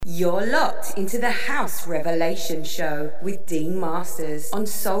You're locked into the House Revelation Show with Dean Masters on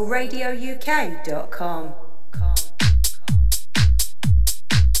soulradiouk.com.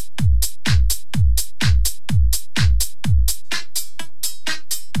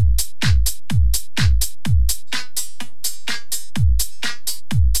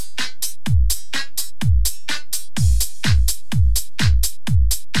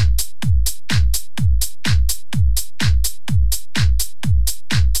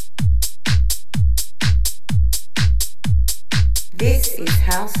 This is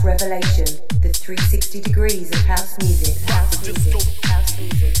House Revelation, the 360 degrees of house music. House music. House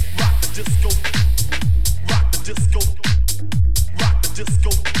music. Rock the disco. Rock the disco. Rock the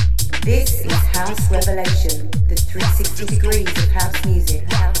disco. This is House Revelation, the 360 degrees of house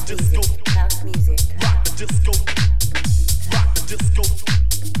music. House music. House music. Rock the disco. Rock the disco.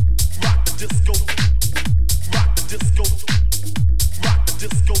 Rock the disco. Rock the disco. Rock the disco. Rock the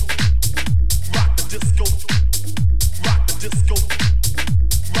disco. Rock the disco.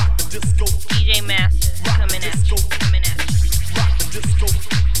 Rock the disco. DJ Masters coming at you. Coming at you. Rock the disco.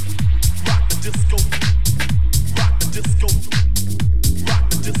 Rock the disco. Rock the disco. Rock the disco. Rock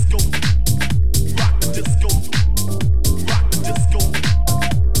the disco. Rock the disco. Rock the disco.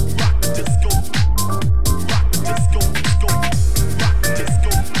 Rock the disco.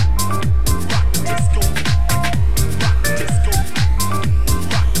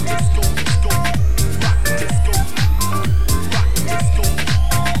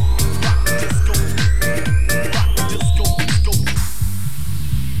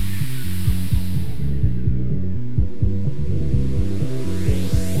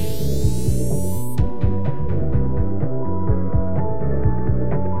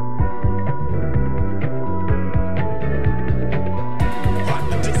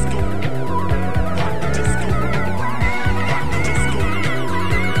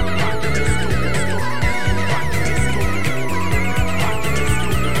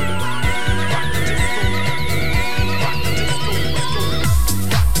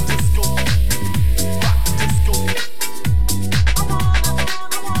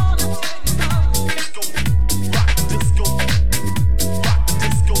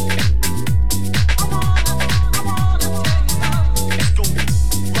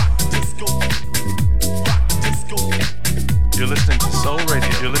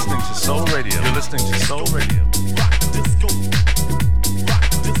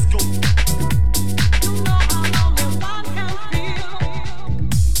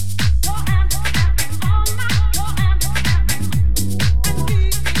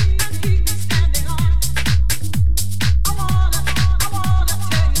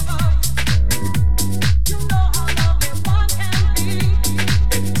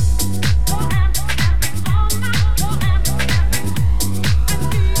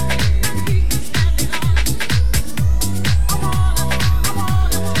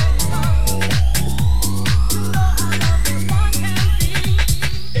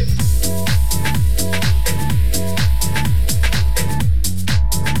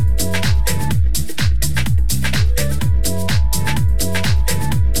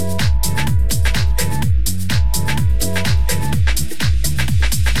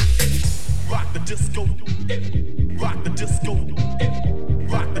 disco.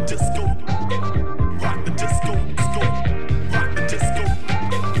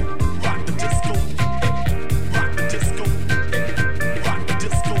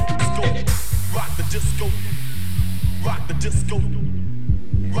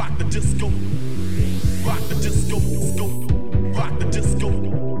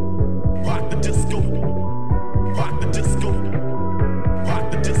 Rock the disco. Rock the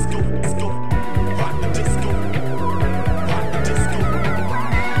disco. Rock the disco.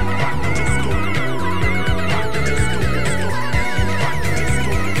 Rock the disco.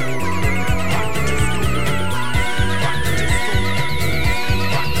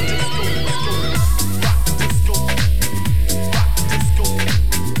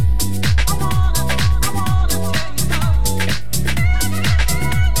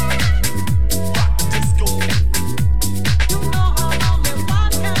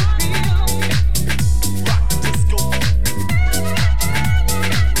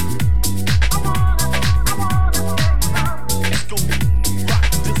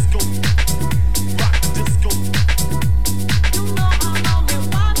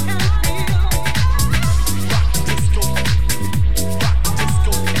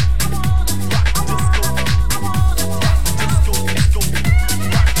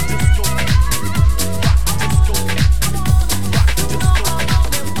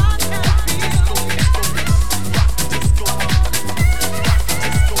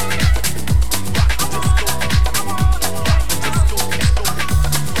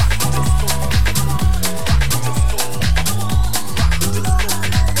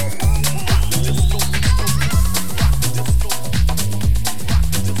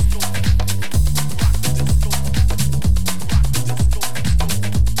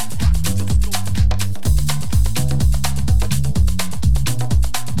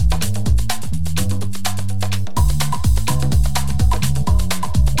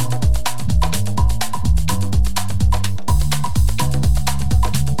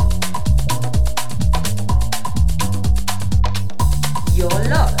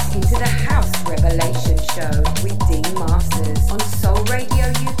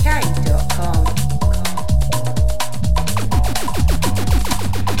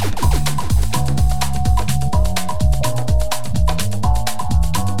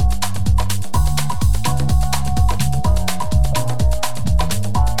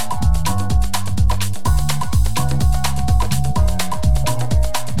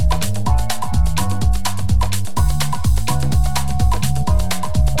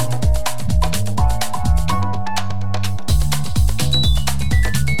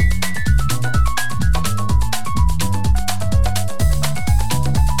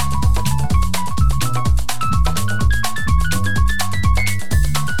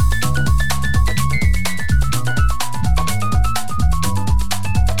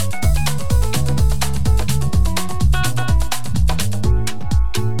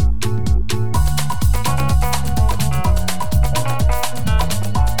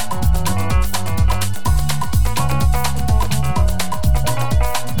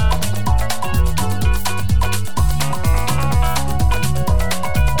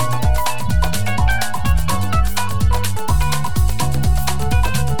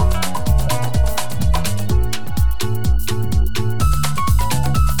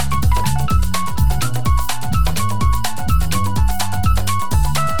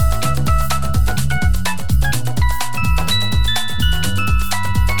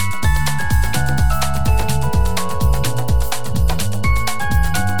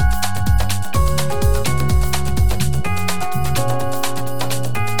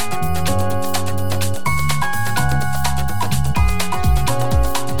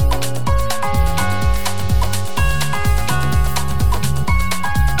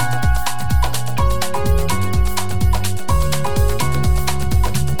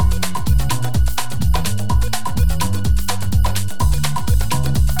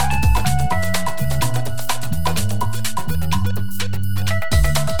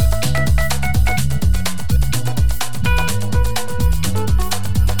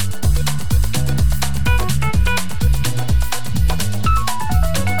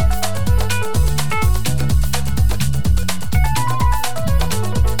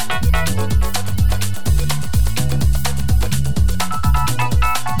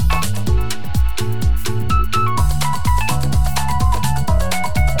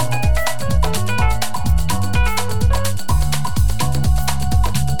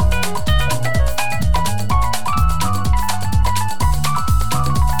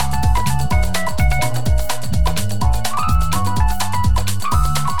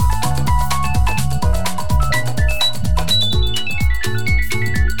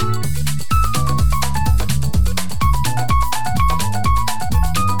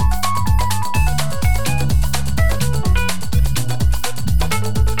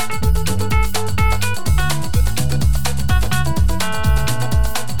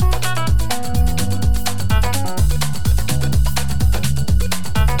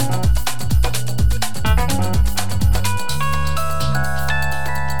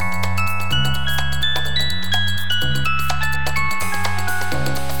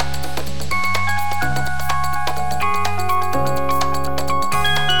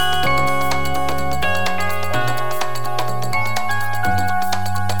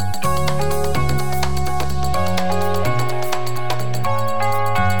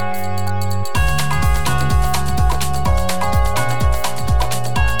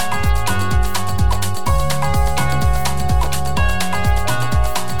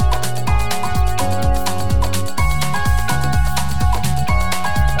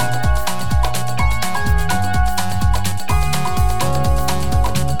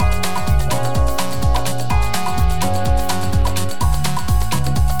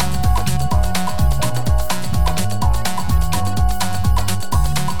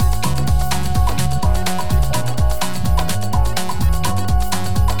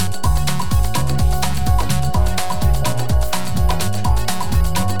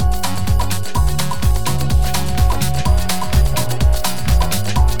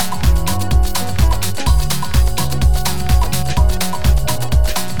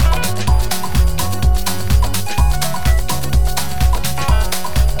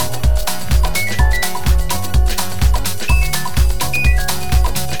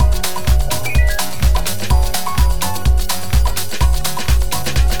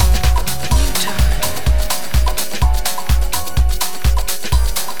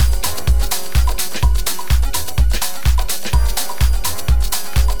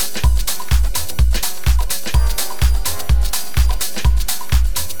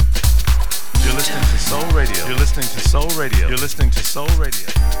 listening to Soul Radio. You're listening to Soul Radio.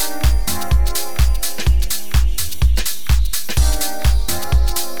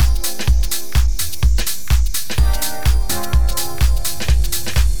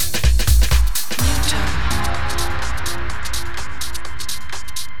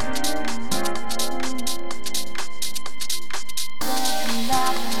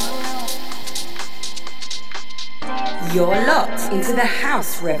 You're locked into the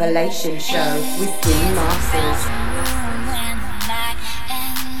House Revelation Show with Dean Masters.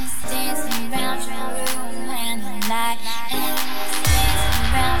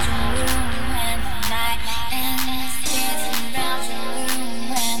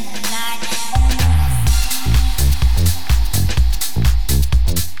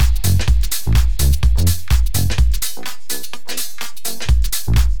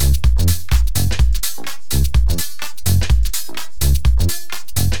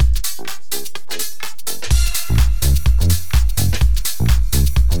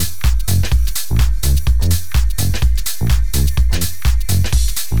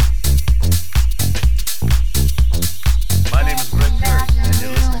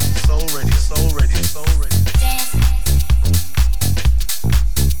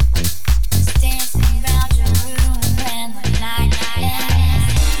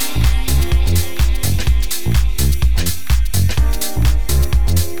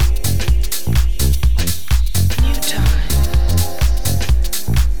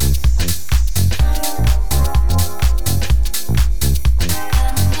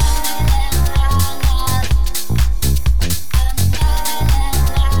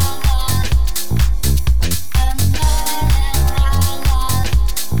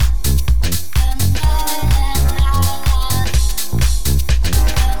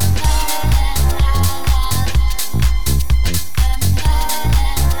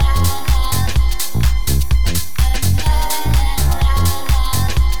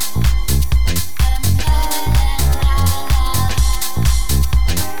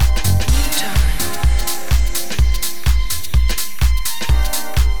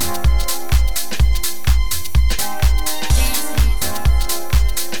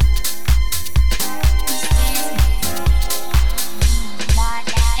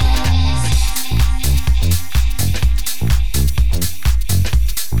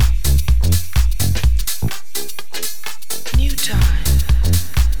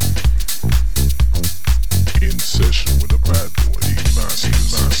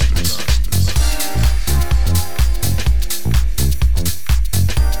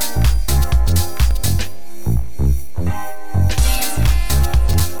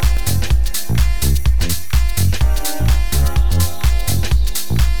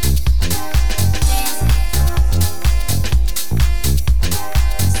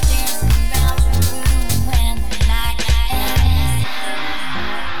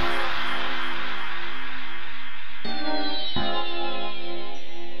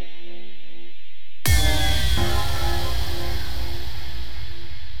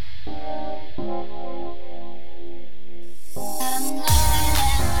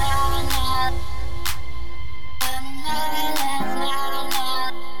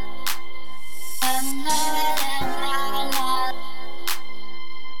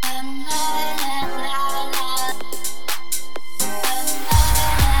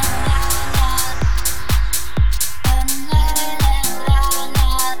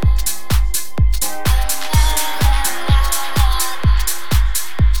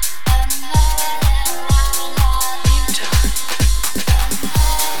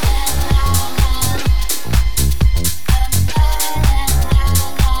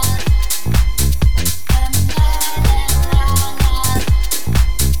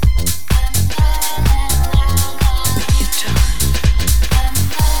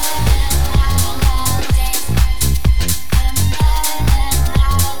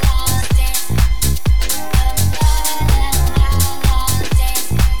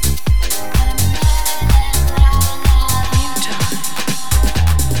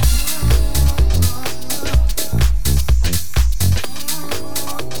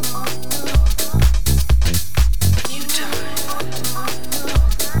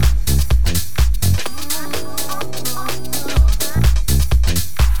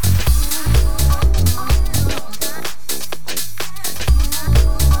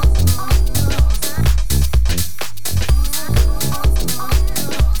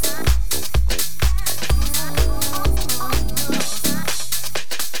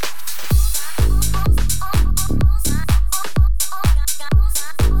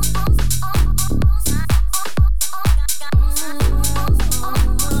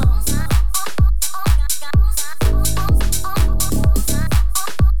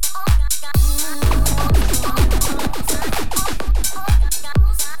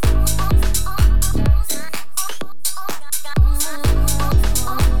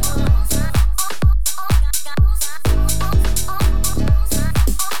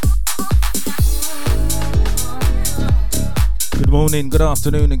 morning, good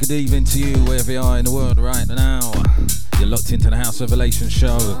afternoon, and good evening to you, wherever you are in the world right now. You're locked into the House Revelation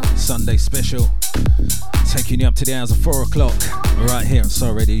Show, Sunday special, taking you up to the hours of 4 o'clock, right here on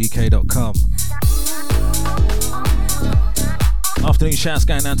soulradiouk.com. Afternoon shouts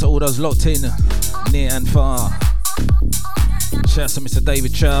going down to all those locked in, near and far. Shouts to Mr.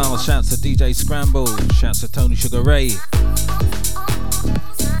 David Charles, shouts to DJ Scramble, shouts to Tony Sugar Ray.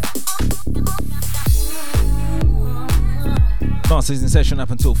 Masters in session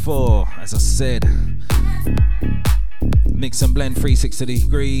up until 4, as I said. Mix and blend 360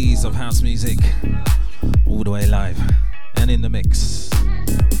 degrees of house music, all the way live and in the mix.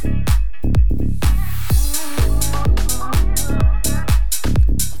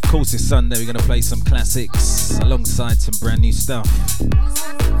 Of course, this Sunday we're going to play some classics alongside some brand new stuff.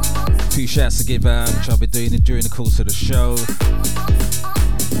 Two shouts to give out, which I'll be doing during the course of the show.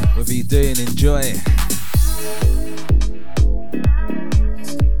 Whatever you're doing, enjoy.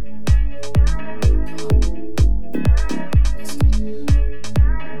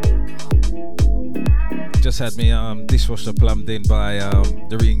 Just had me dishwasher plumbed in by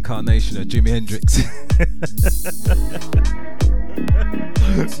the reincarnation of Jimi Hendrix.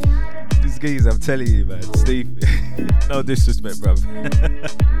 This geez, I'm telling you, man, Steve. No disrespect, bruv.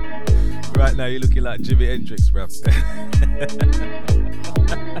 Right now, you're looking like Jimi Hendrix, bruv.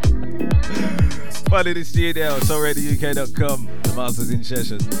 Fun in the studio, soulradiouk.com. The Masters in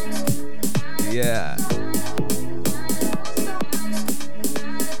session. Yeah.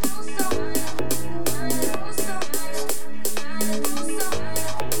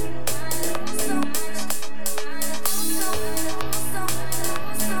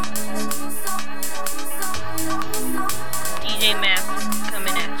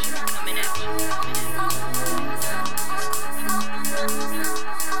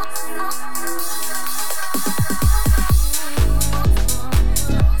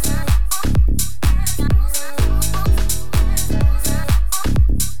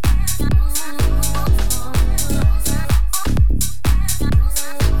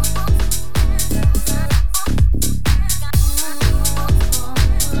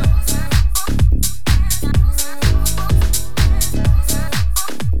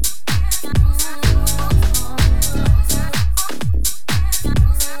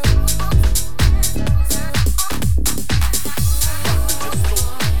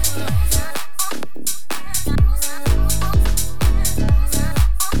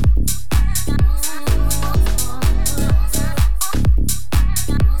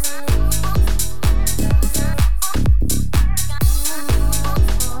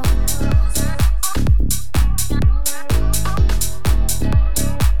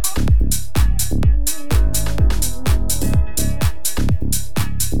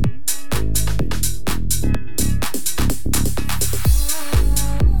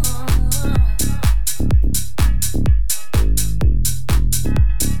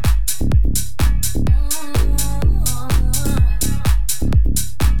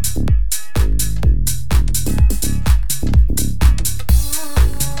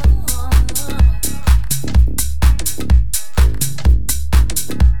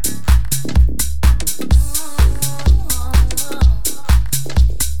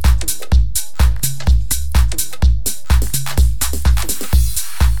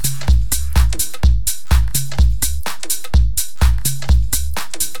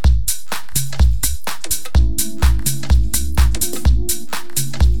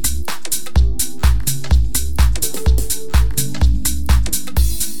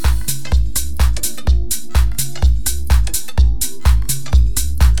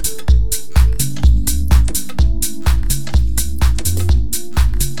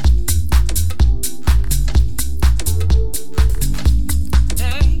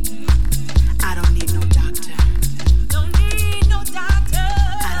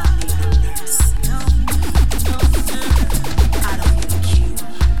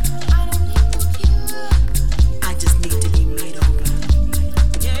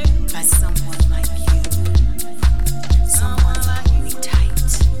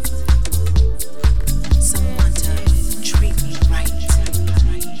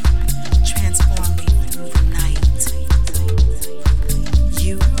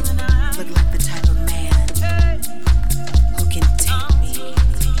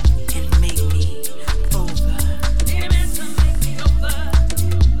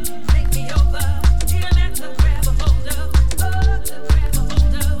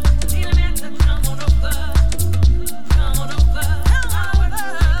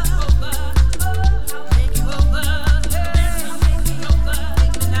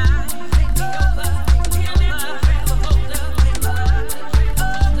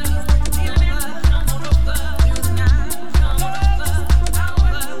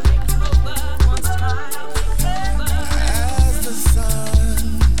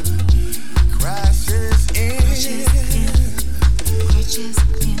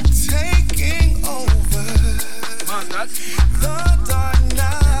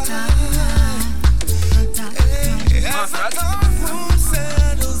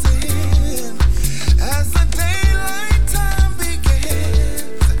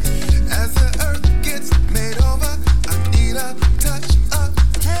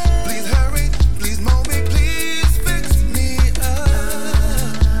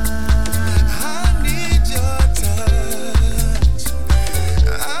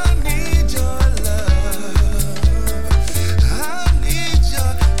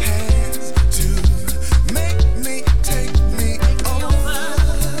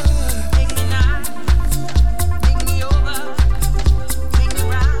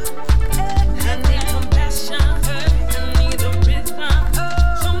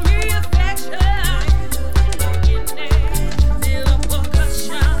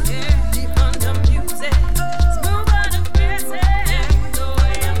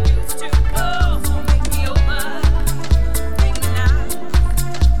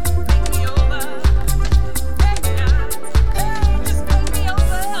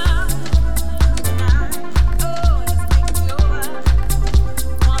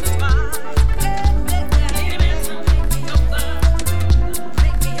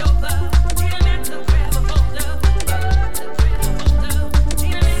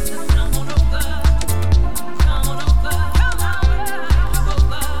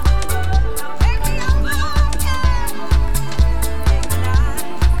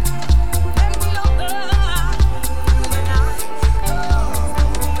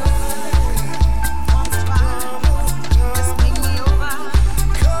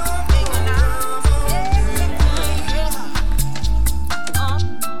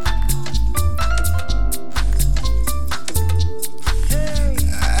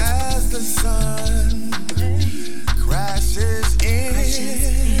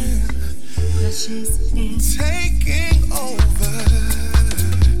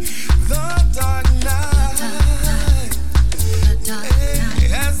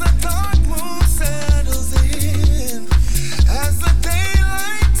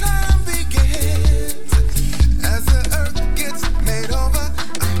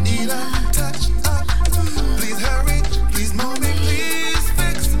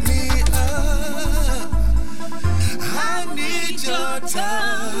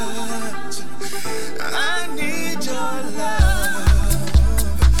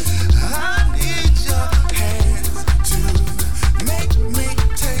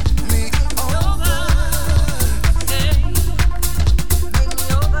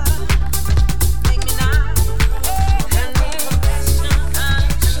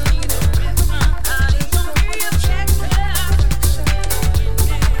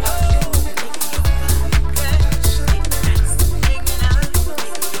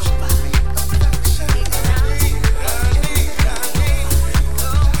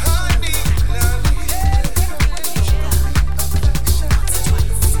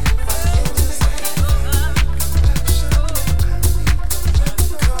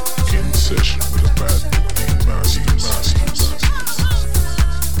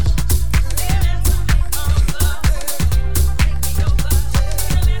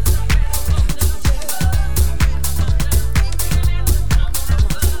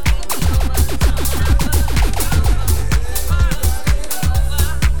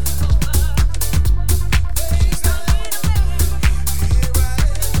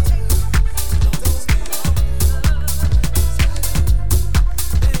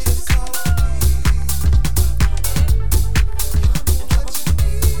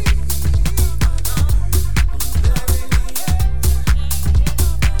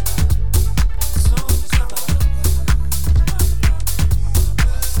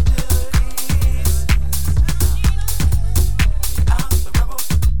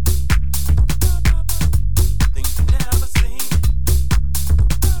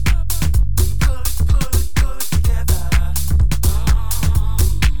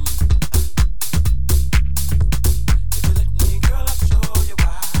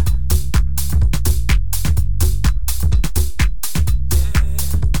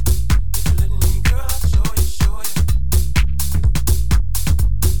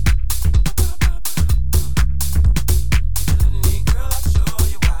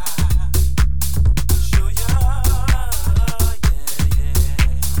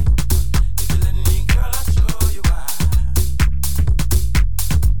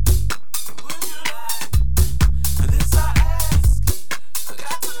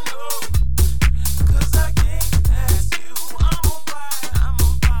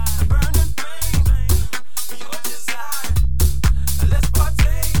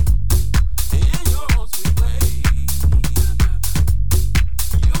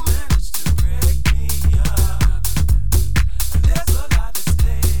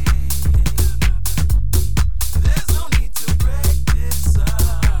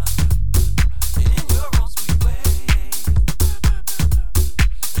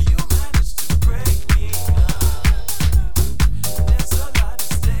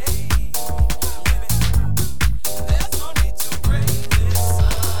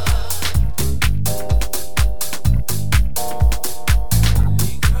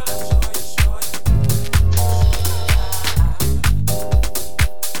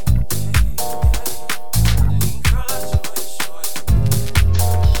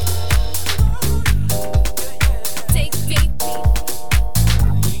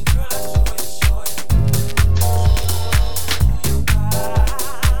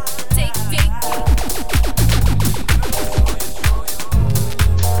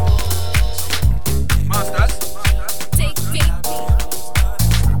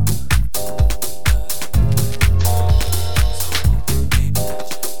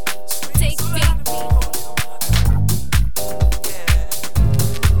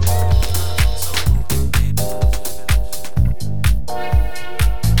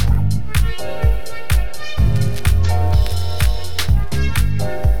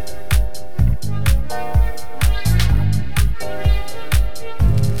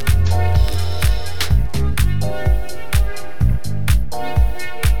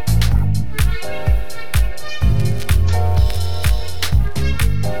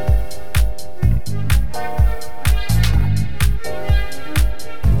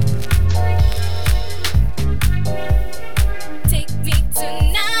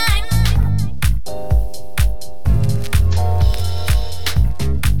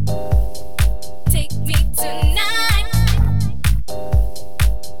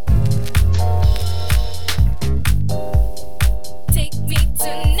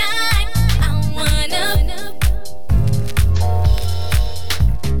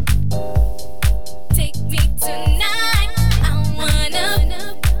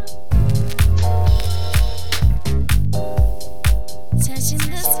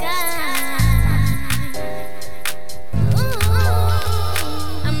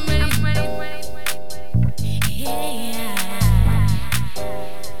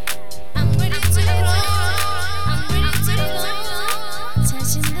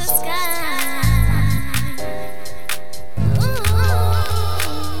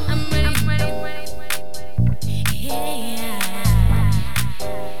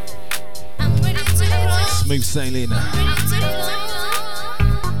 Smooth sailing.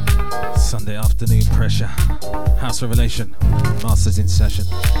 Sunday afternoon pressure. House Revelation. Masters in session.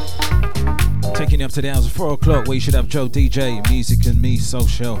 Taking you up to the hours of 4 o'clock where you should have Joe DJ, Music and Me, Soul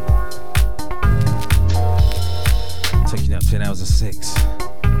Show. Taking you up to the hours of 6.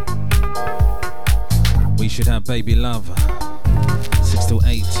 We should have Baby Love. 6 till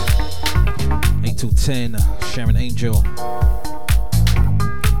 8. 8 till 10. Sharon Angel.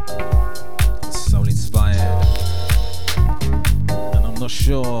 Soul inspired. And I'm not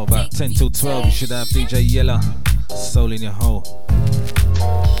sure, about 10 till 12 you should have DJ Yella. Soul in your hole.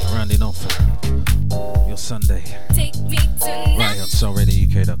 Rounding off your Sunday. Right on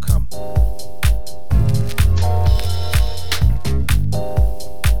soulradiouk.com.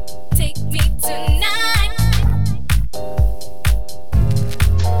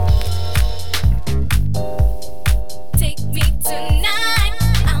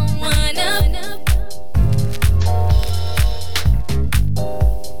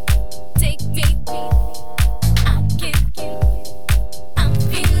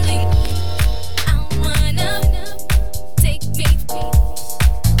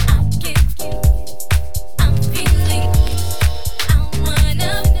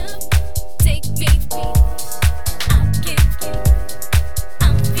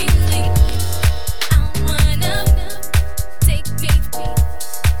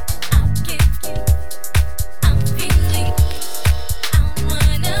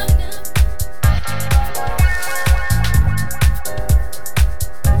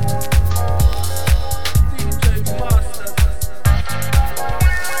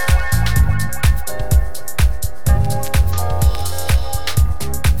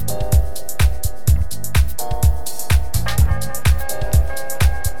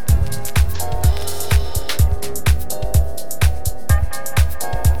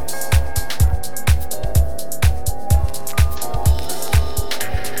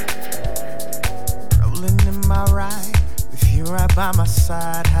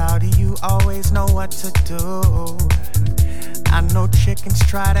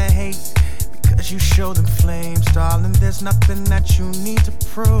 Nothing that you need to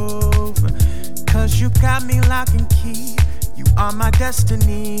prove, 'cause you got me lock and key. You are my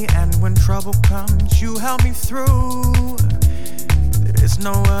destiny, and when trouble comes you help me through. There is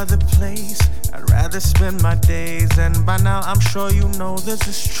no other place I'd rather spend my days, and by now I'm sure you know this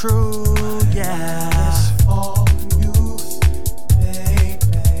is true. Yeah, it's for you,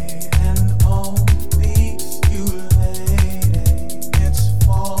 baby, and only you, lady. It's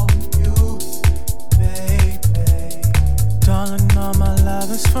for you, baby. Darling, all my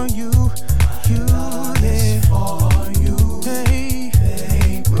love is for you. You, yeah, for you, hey,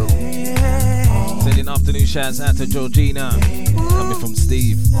 baby. Sending afternoon shouts out to Georgina, coming from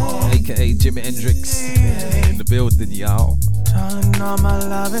Steve, aka Jimi Hendrix, in the building, y'all. Darling, all my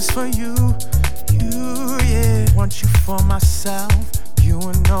love is for you. You, yeah, want you for myself, you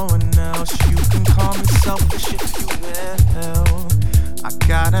and no one else. You can call me selfish if you will. I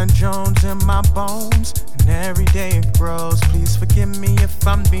got a Jones in my bones, and every day it grows. Please forgive me if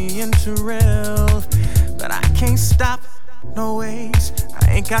I'm being too real, but I can't stop, no ways. I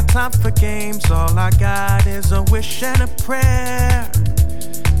ain't got time for games, all I got is a wish and a prayer.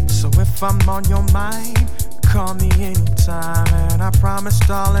 So if I'm on your mind, call me anytime, and I promise,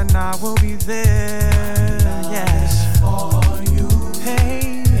 darling, I will be there. Yeah, it's for you,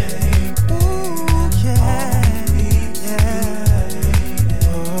 hey, ooh, yeah.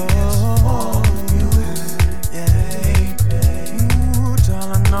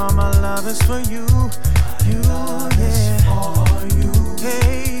 All my love is for you, you, yeah, for you,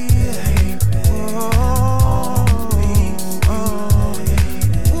 hey, oh,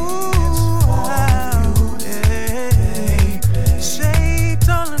 say,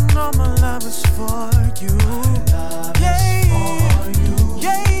 darling, all my love is for you, yeah.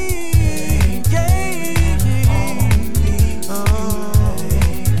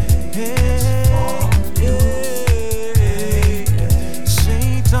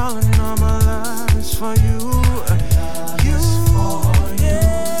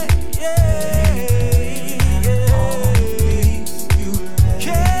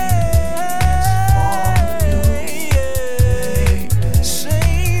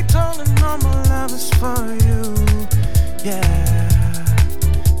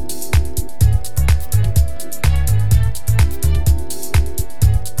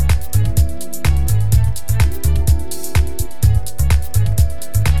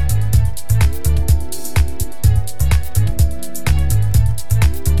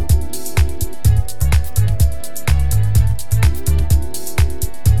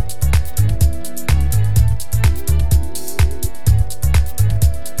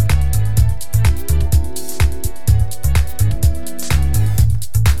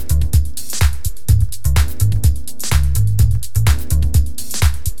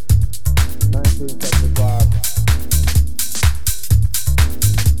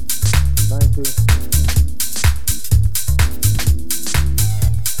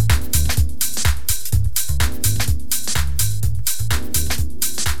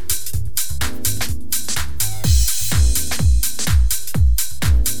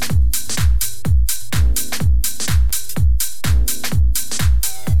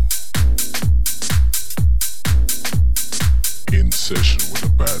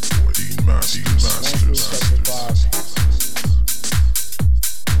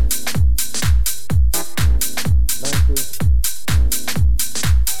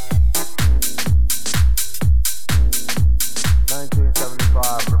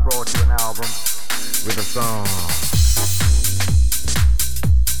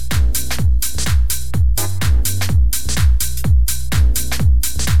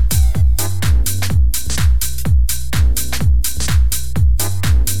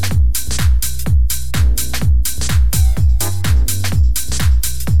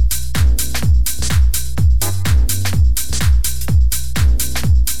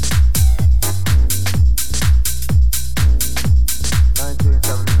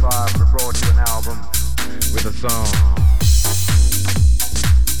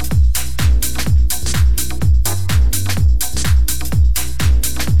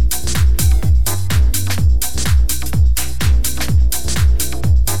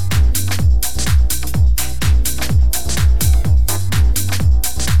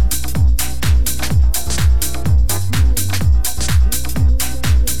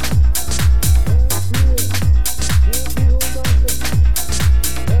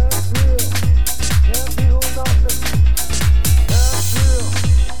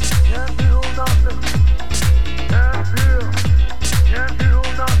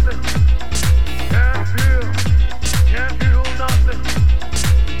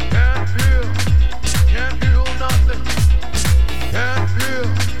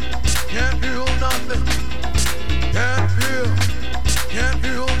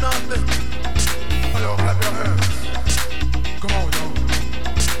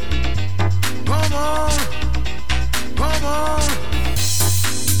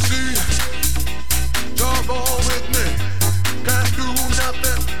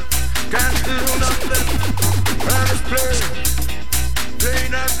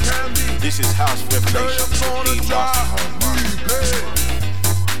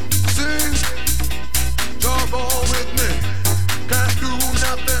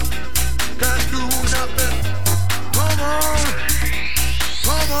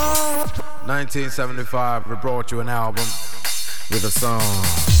 1975, we brought you an album with a song.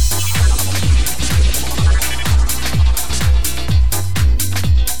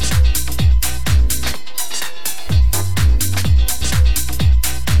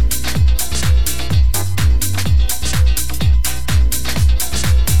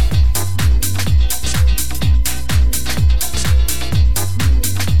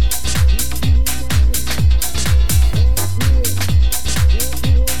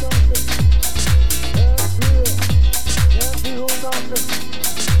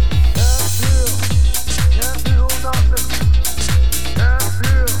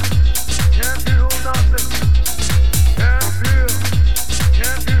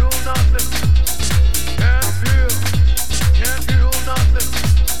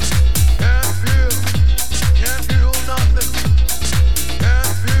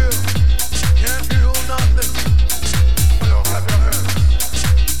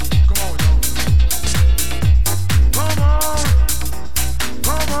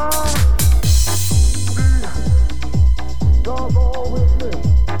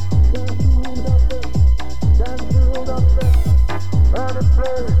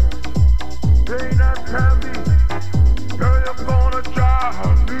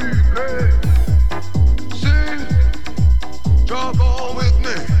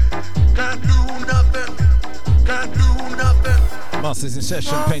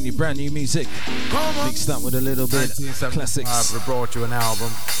 Brand new music mixed up with a little bit classics. We brought you an album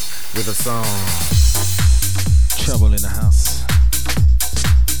with a song. Trouble in the house.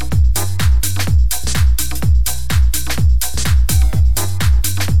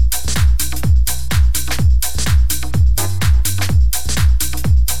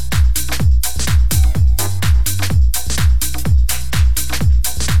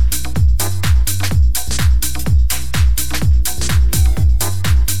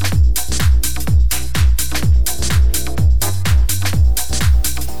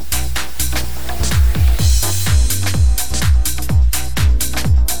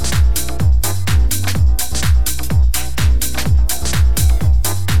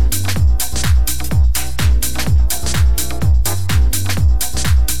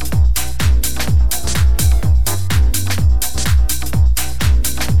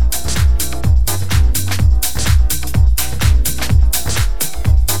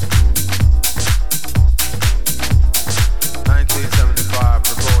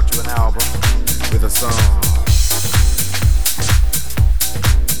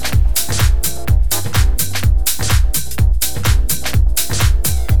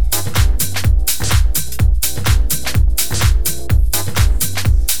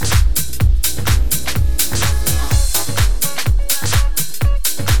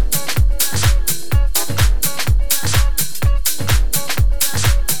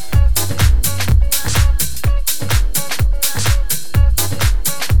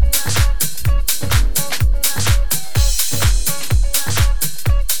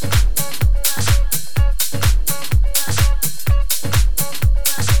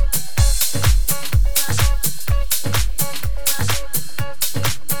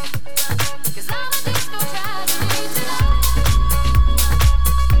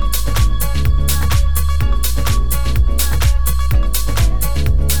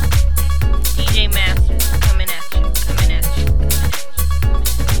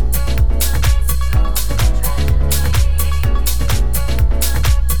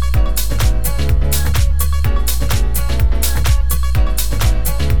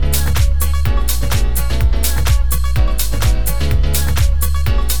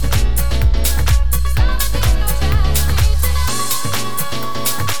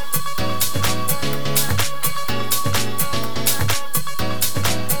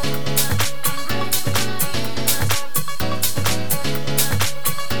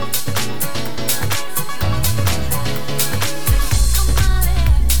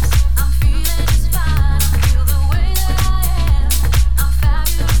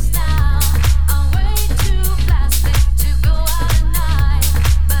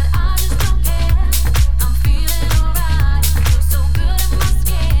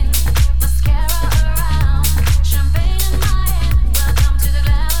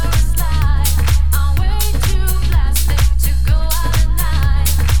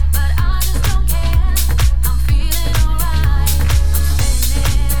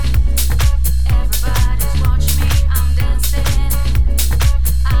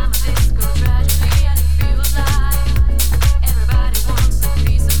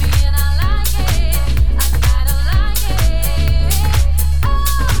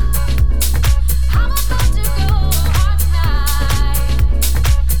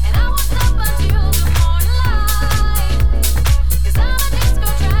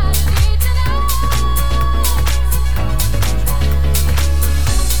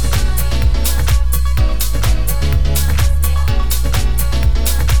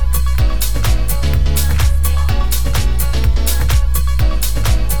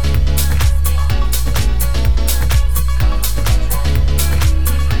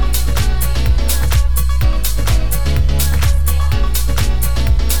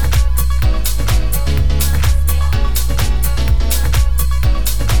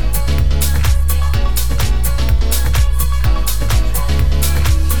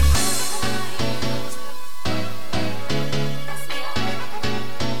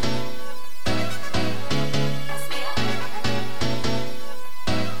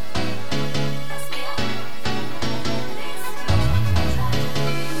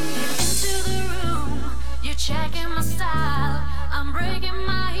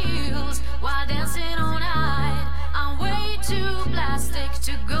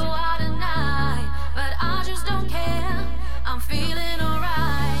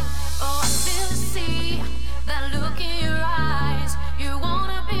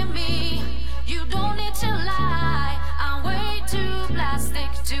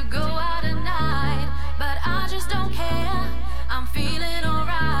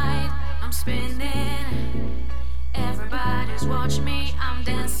 I'm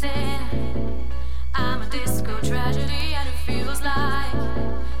dancing. I'm a disco tragedy, and it feels like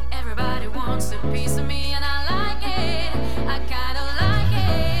everybody wants a piece of me, and I like it. I kinda like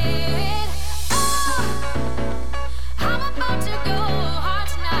it. Oh, I'm about to go hard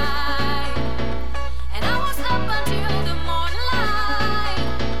tonight, and I won't stop until the morning light,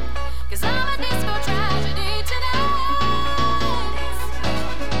 'cause I'm a disco tragedy tonight.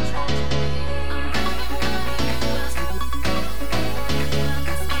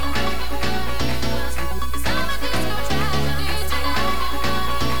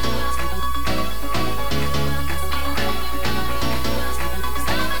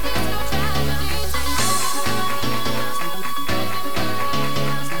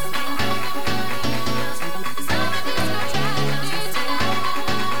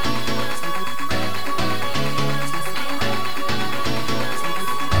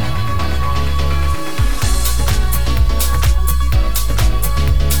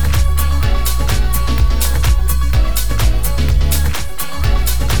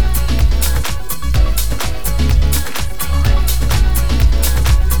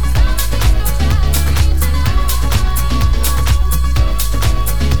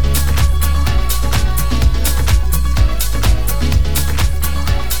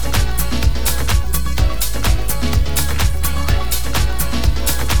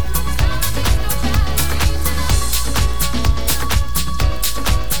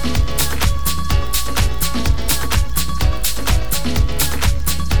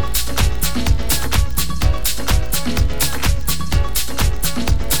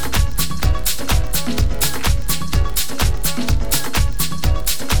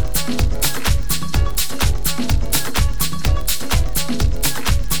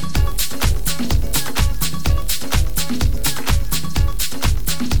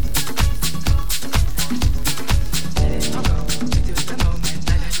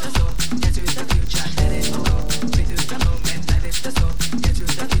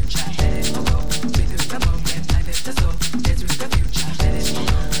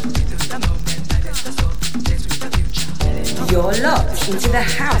 You're locked into the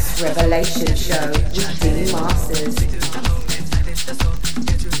House Revelation Show with D Masters.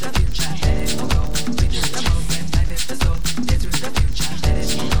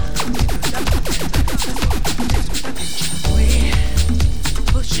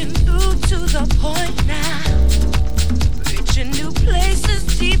 Pushing through to the point now, reaching new places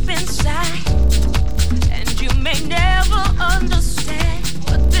deep inside, and you may never understand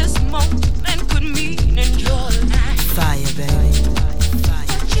what this moment could mean in your life. Fire, baby. But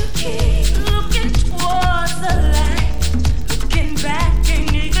you keep looking towards the light, looking back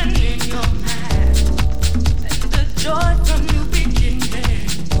and even in your mind, and the joy from new beginning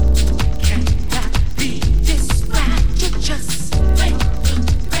cannot be described. You just break through.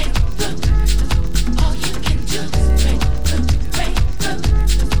 All you can do is break through.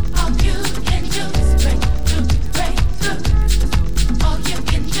 All you can do is break through. All you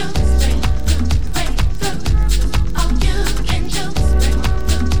can do is break through. All you can do is break through.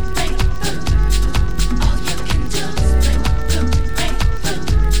 All you can do is break through. All you can do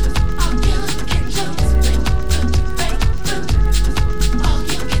is break through. All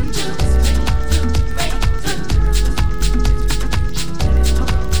you can do is break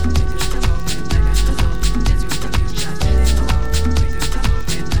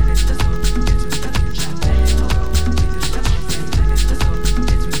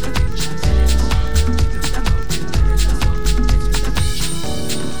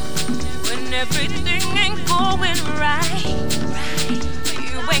When everything ain't going right,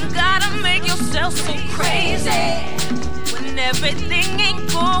 you ain't gotta make yourself so crazy. When everything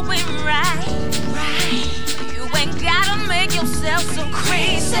ain't going right, you ain't gotta make yourself so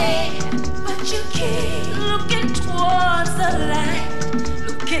crazy. But you keep looking towards the light,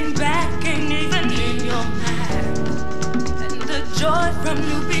 looking back and even in your mind, and the joy from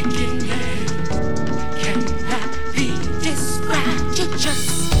new beginning cannot be described. You just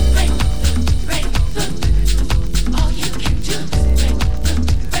break through. All you can do is break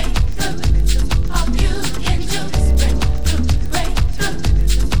through. All you can do is break through.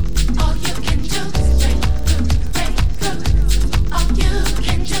 All you can do is break through. All you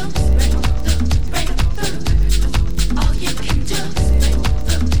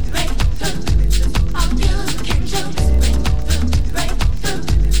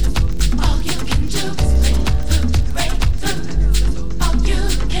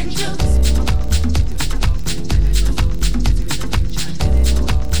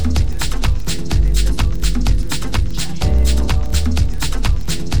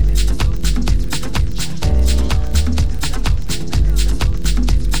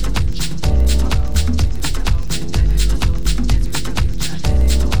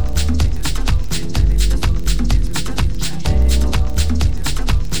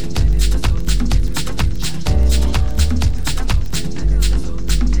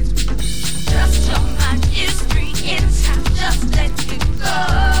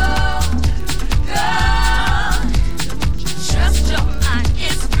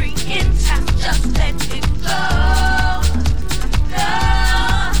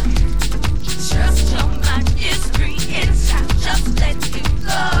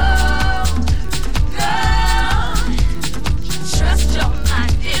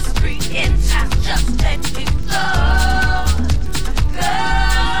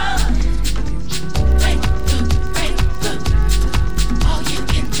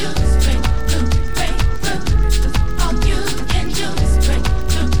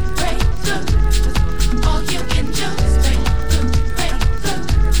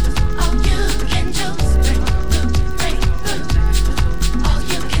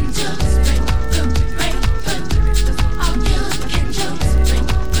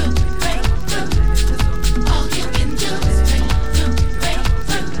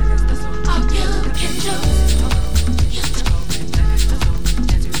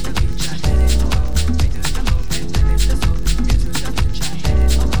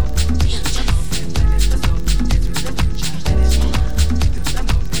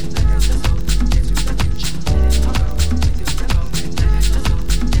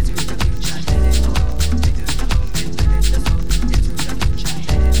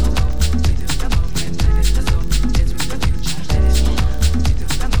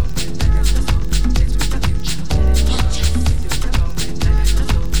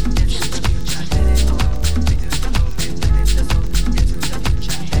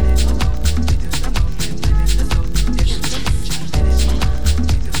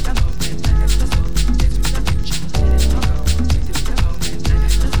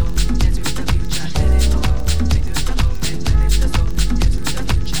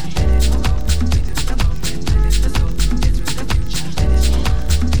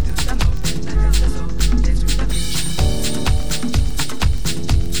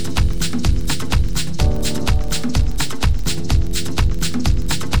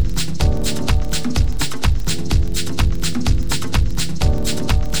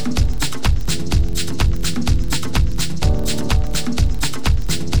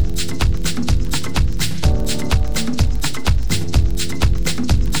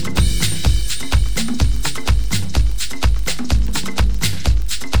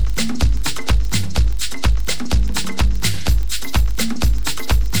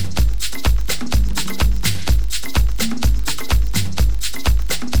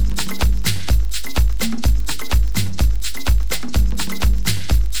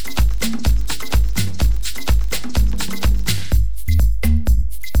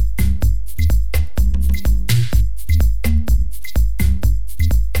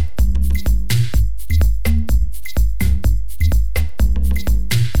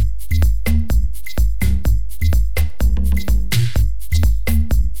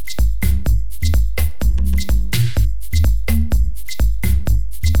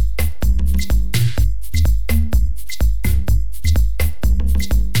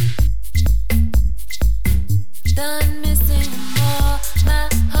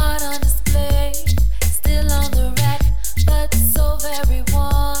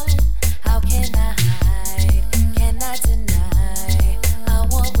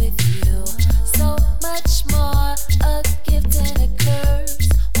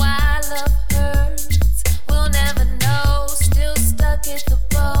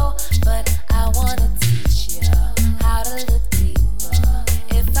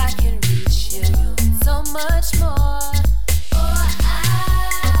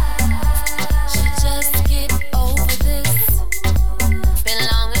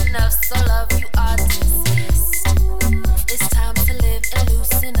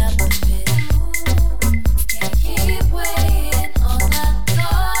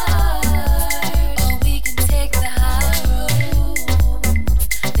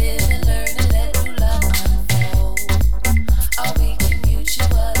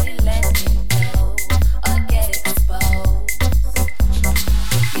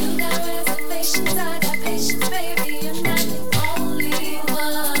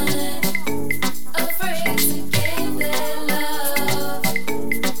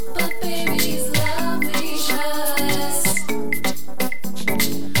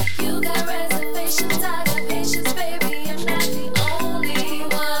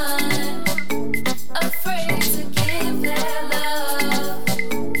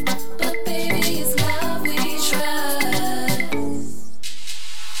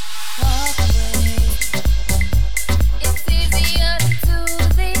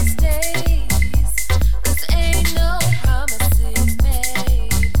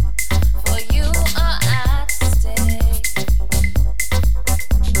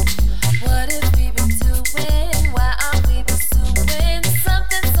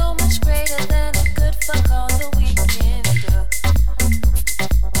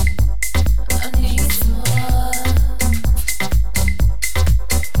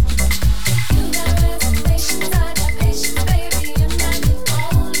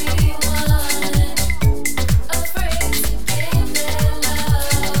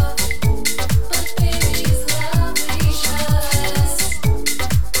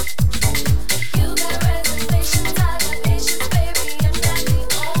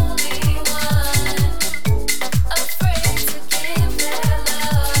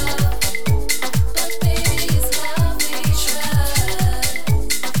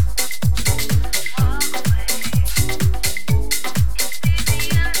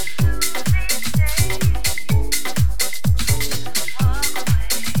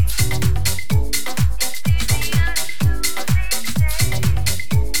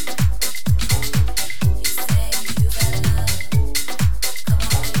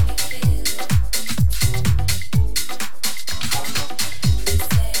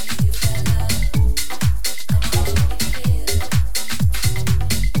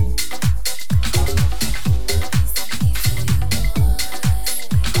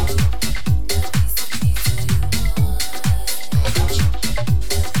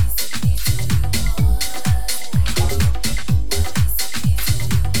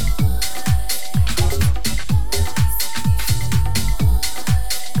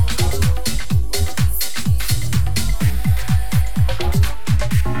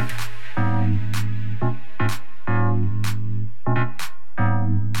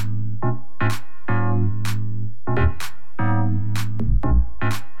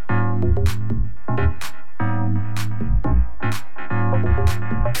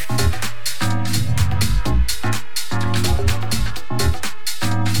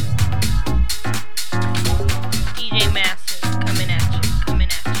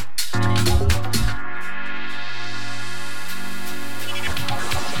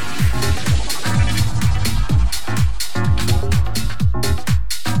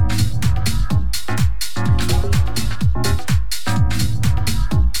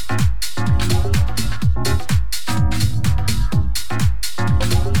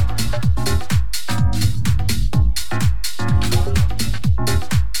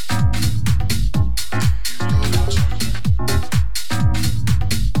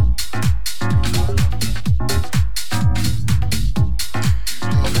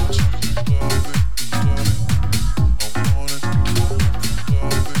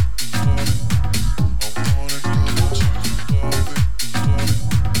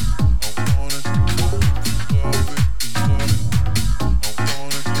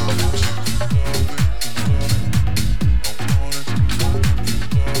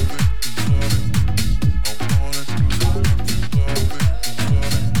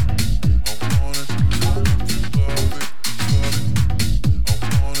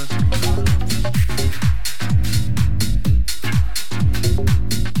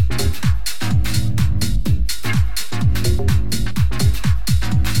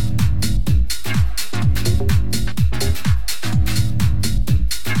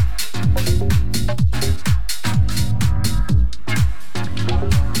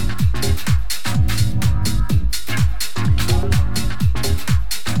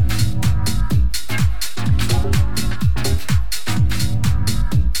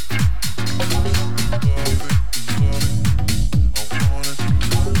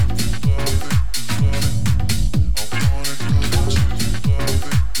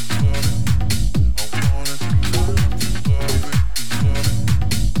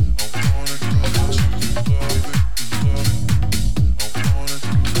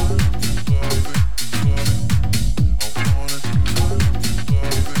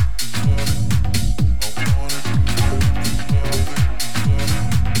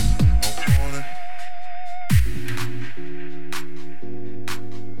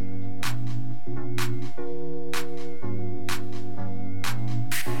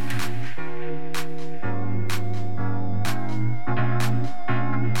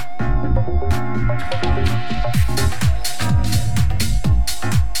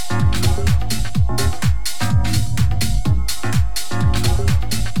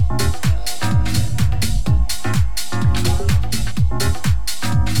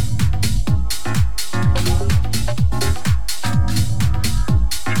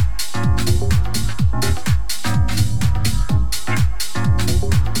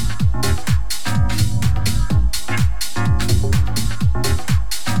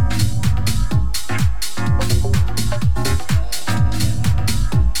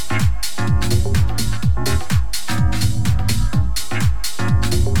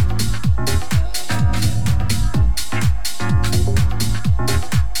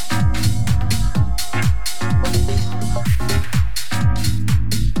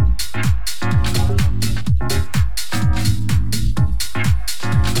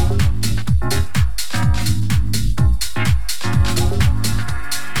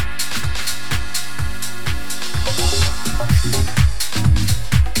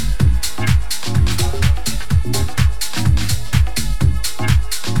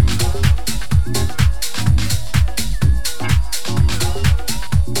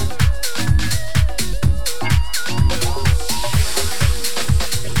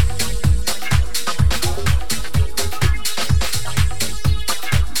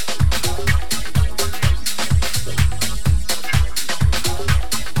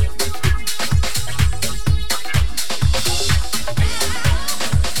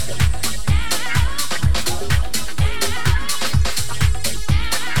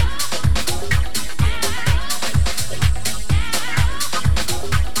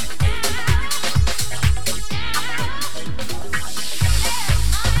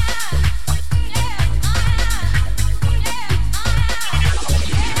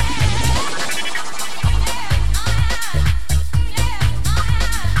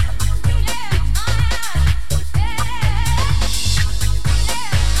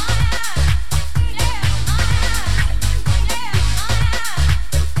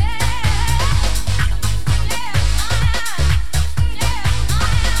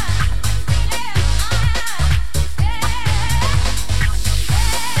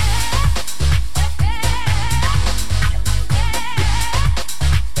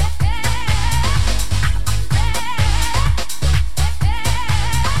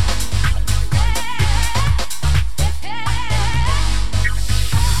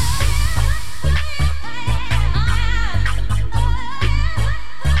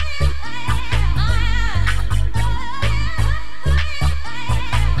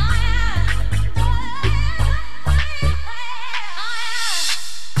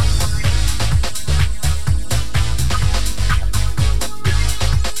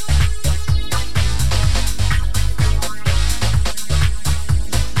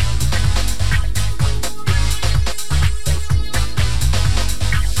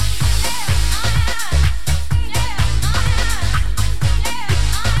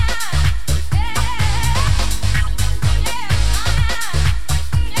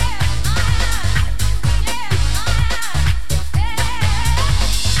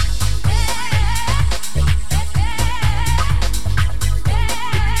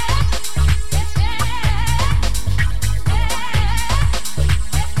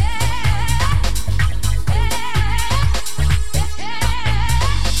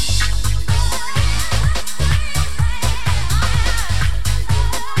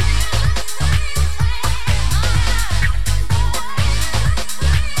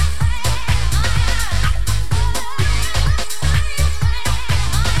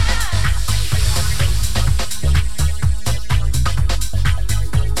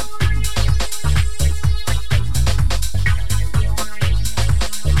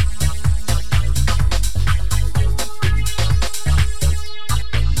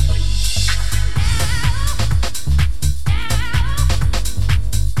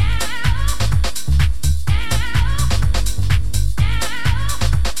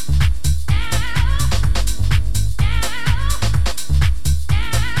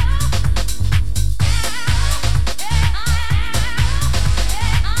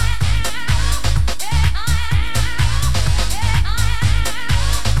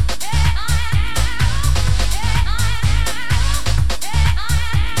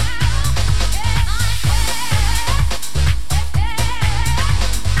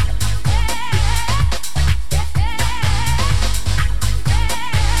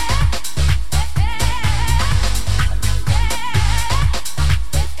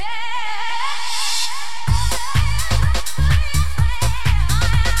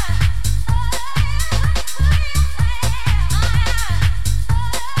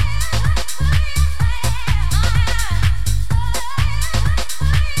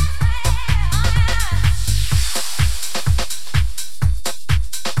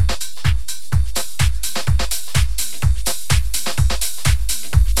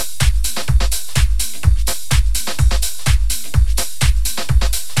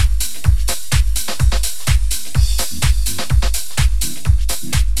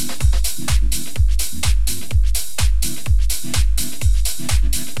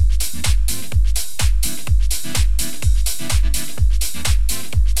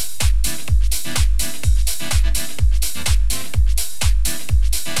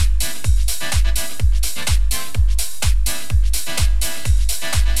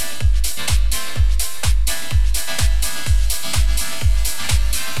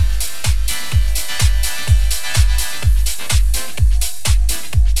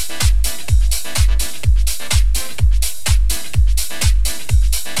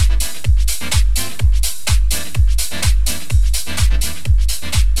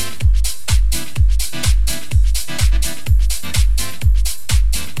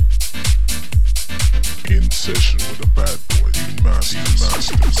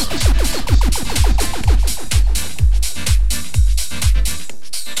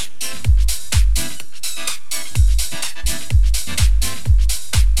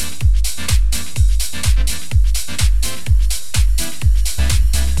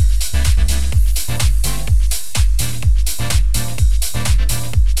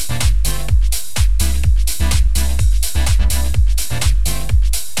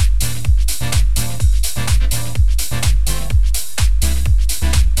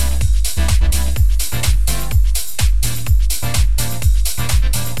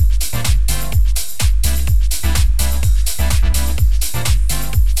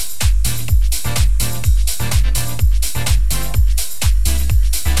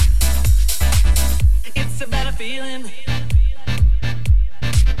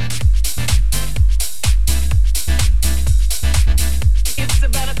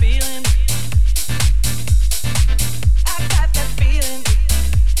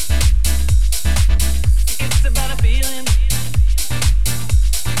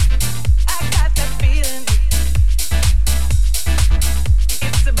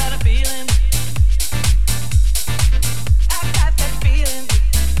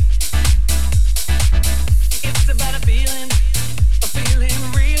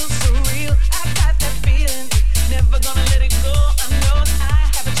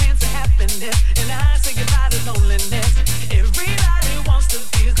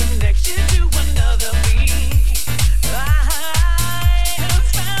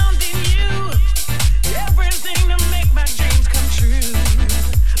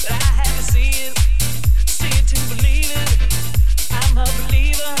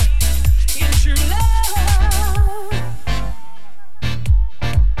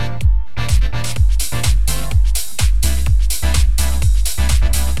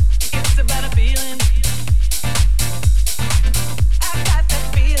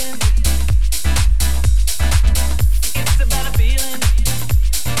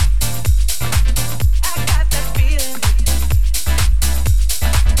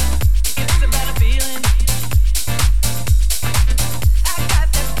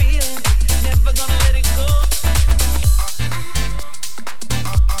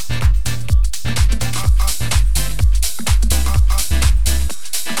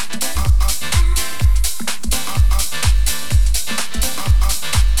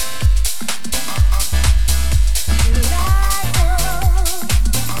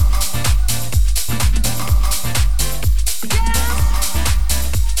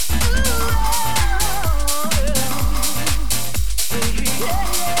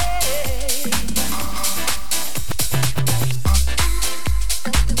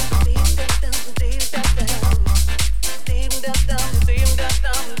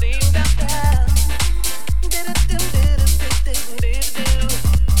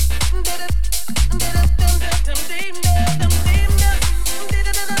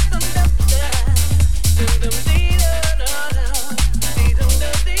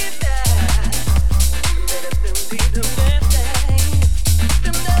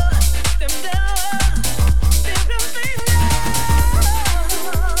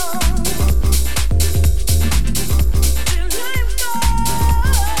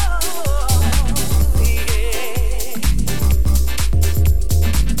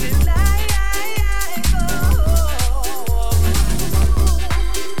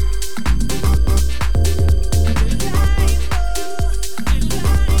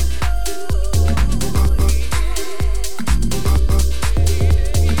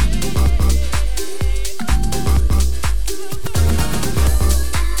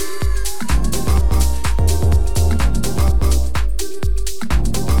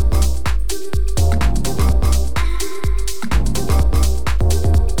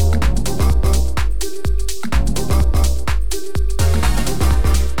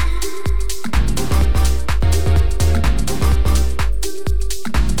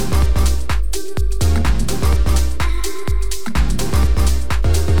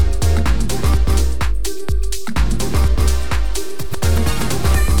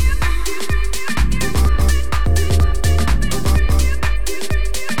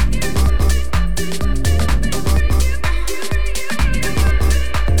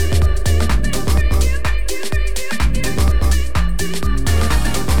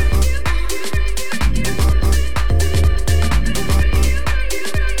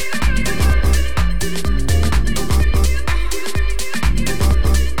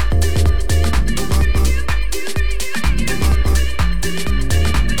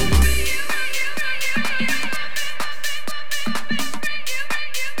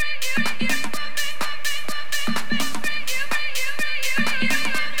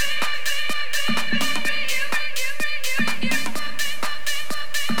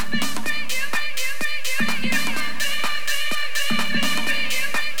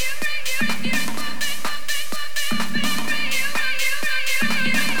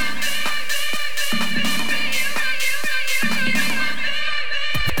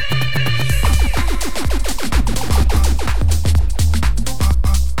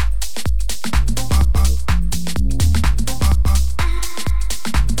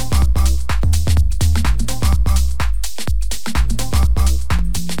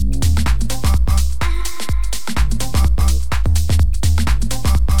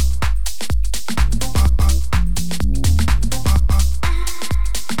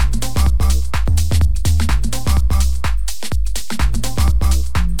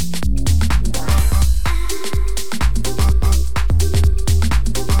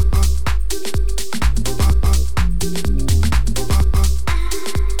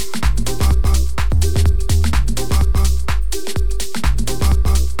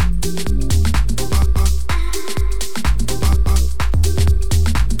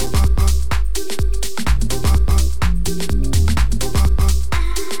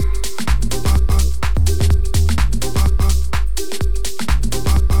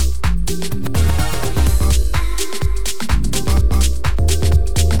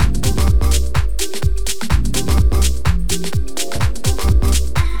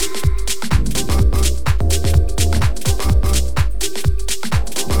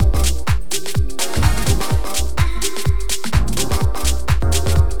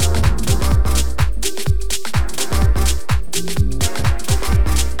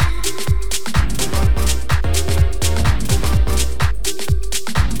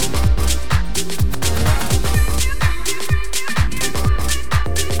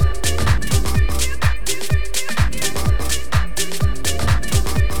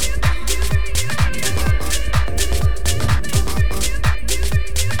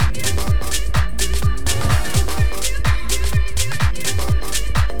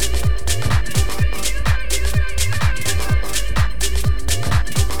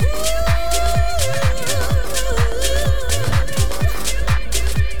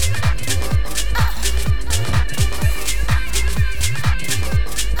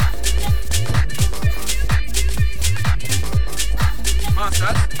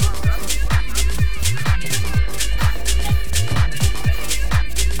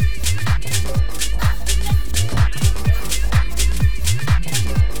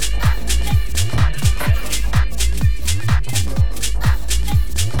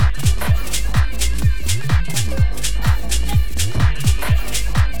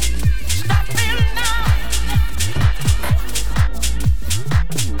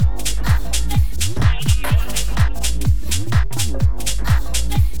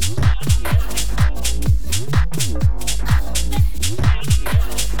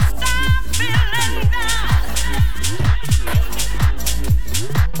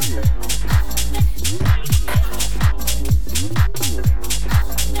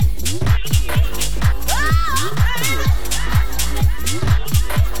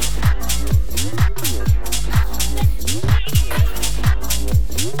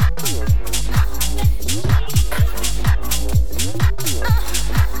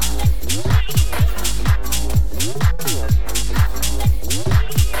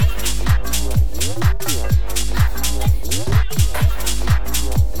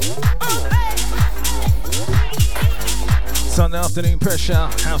Afternoon pressure,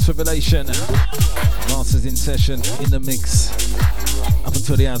 house revelation, masters in session, in the mix, up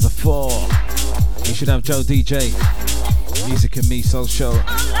until the hours of 4. We should have Joe DJ, Music and Me Soul Show.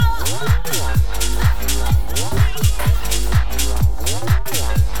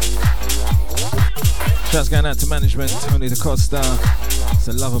 Shouts going out to management, Tony Da Costa, it's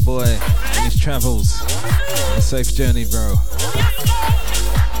a lover boy and his travels. A safe journey, bro.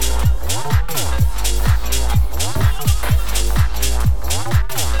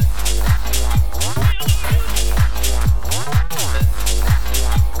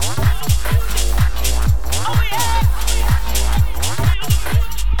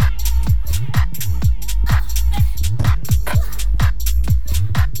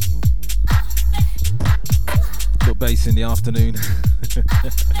 In the afternoon.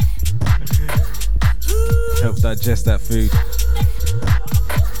 Help digest that food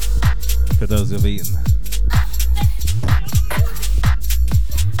for those who've eaten.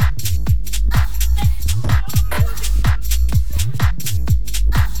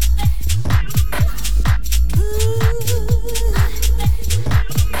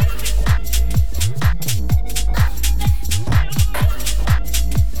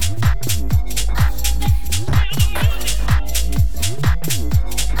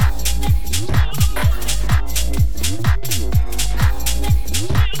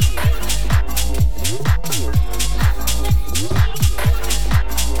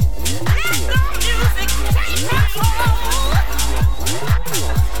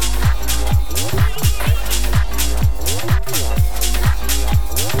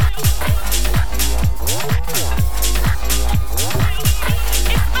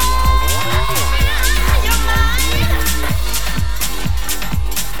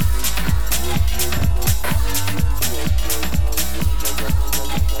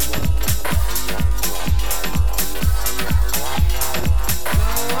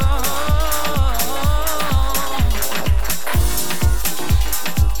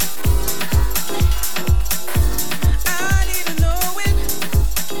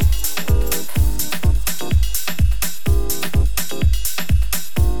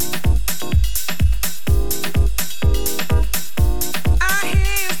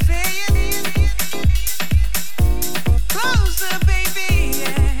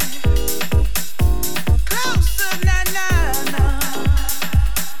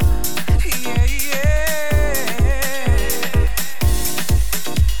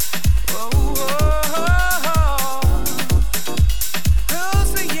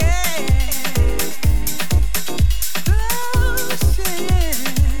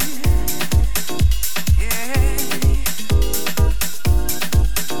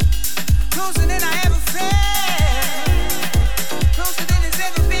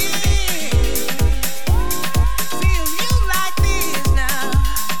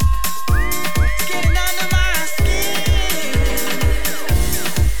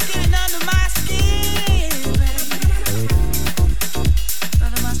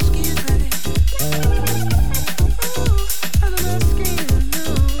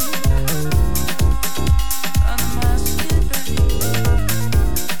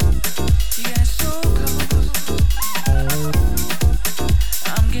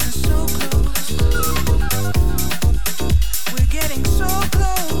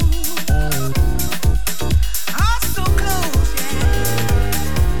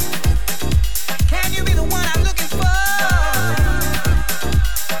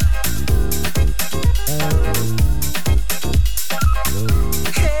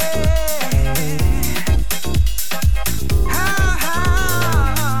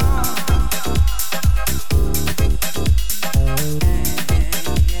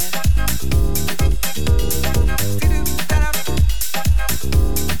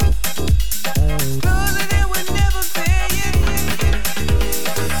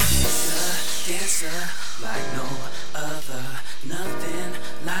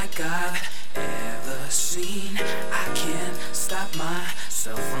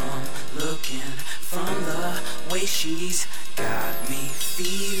 myself from looking from the way she's got me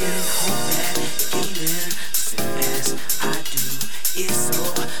feeling. Hope that feeling same as I do. It's so,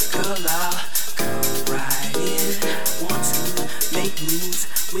 girl, I'll come right in. Want to make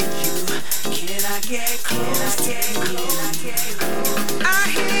moves with you. Can I get close to you? I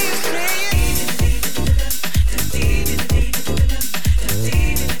hear you saying.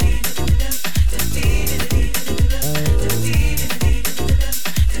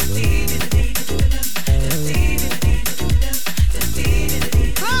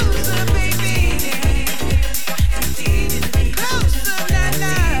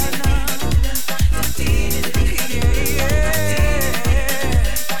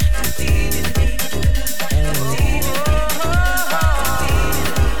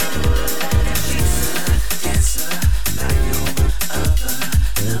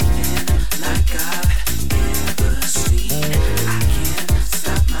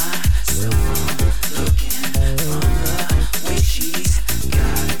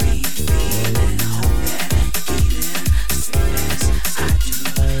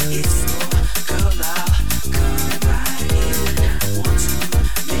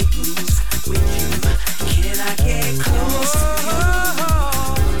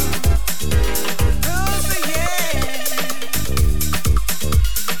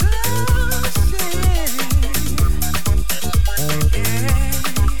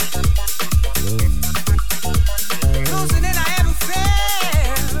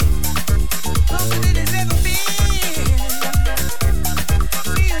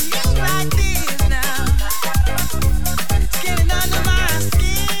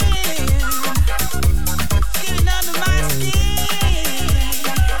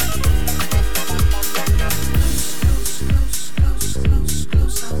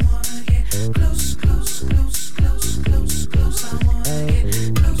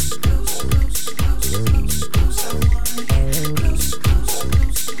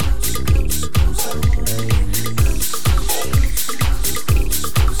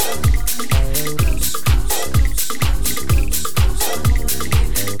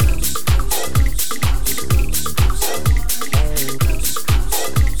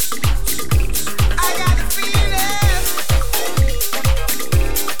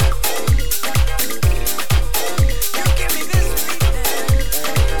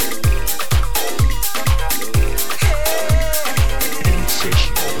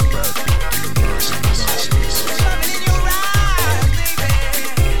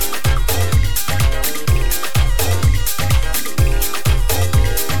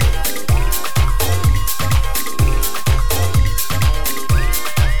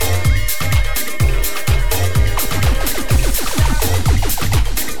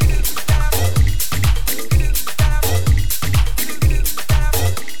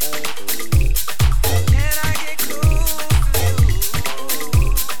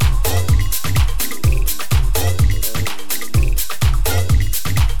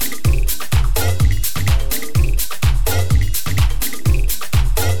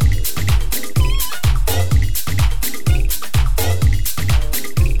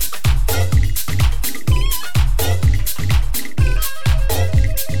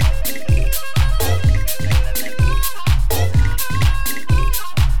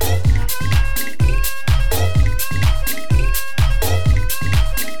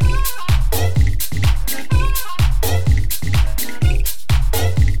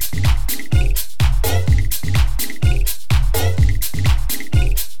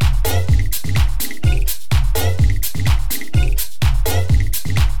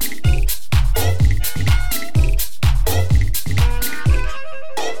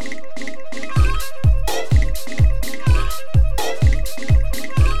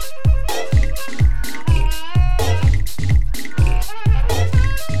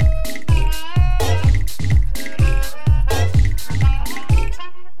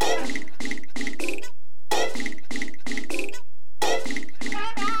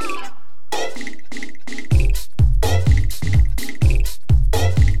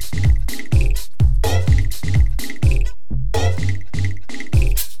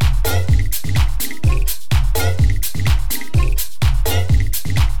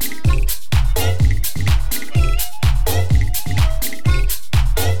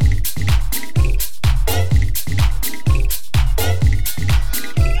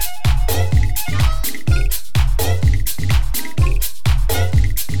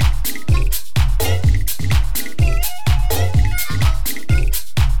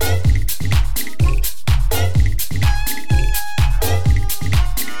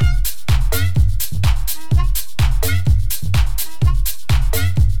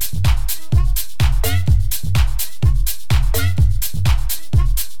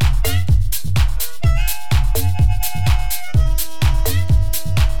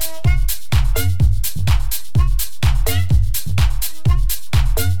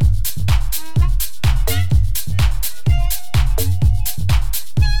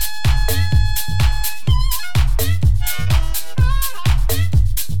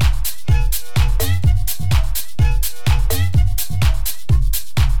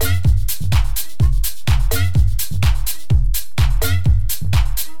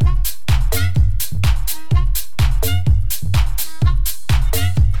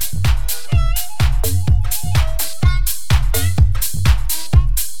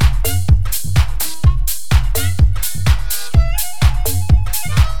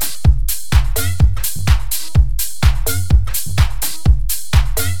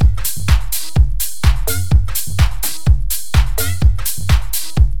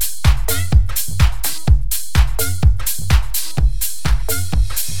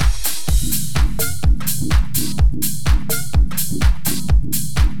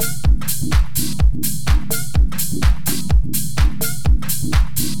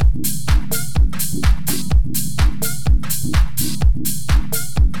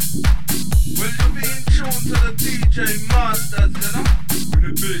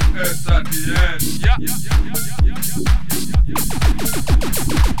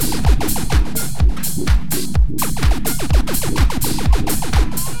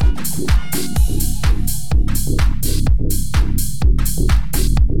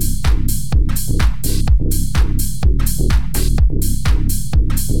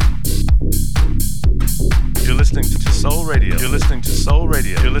 Soul Radio. You're listening to Soul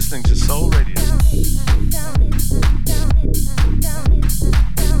Radio. You're listening to Soul Radio.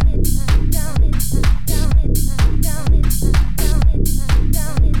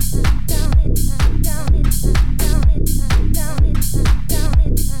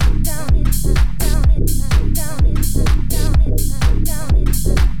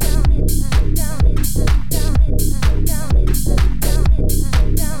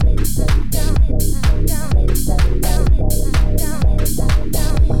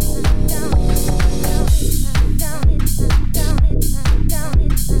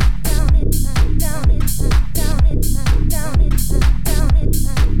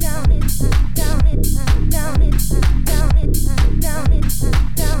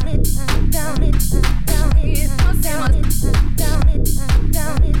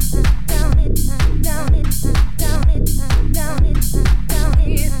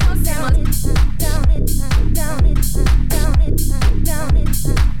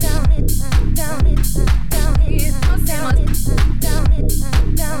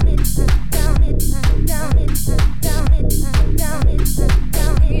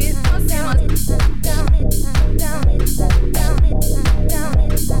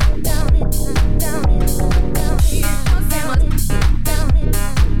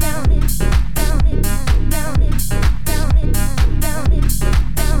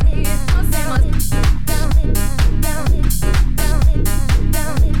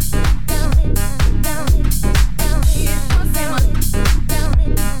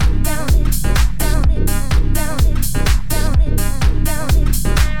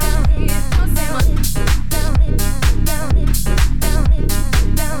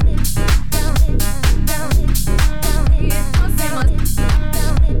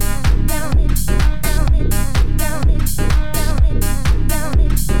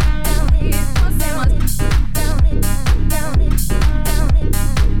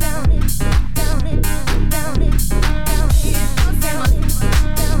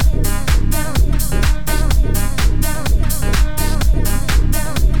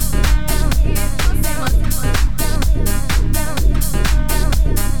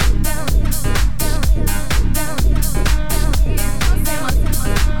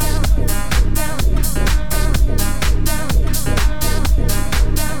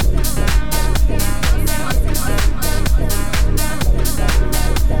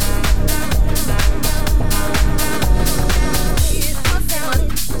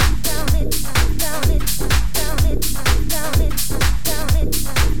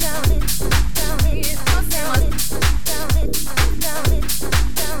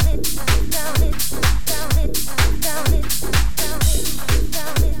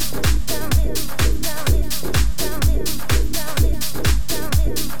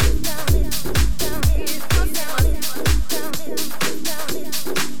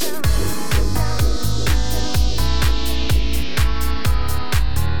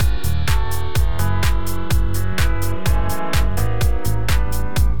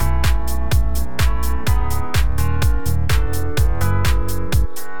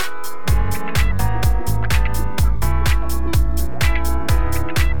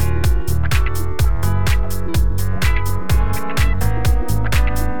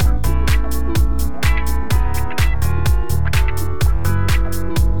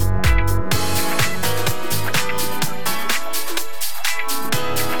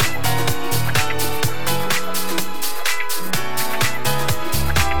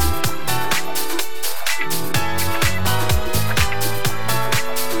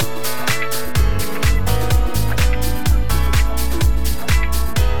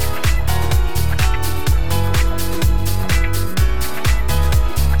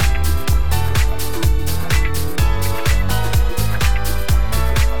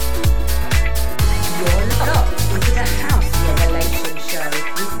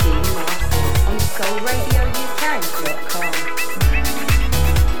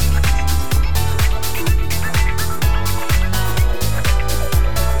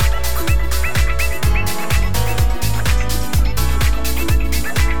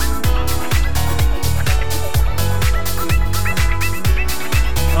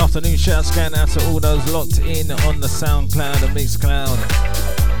 Shouts going out to all those locked in on the SoundCloud and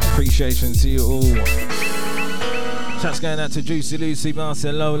Mixcloud. Appreciation to you all. Shouts going out to Juicy Lucy,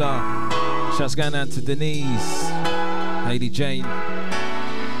 Marcia Lola. Shouts going out to Denise, Lady Jane.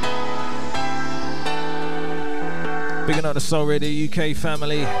 Bigging up the Soul Radio UK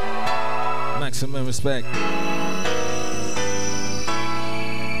family. Maximum respect.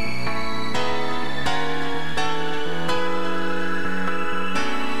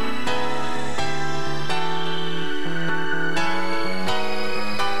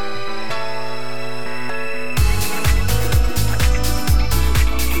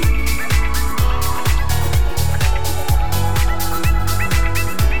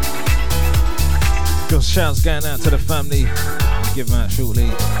 Got shouts going out to the family. I'll give them out shortly.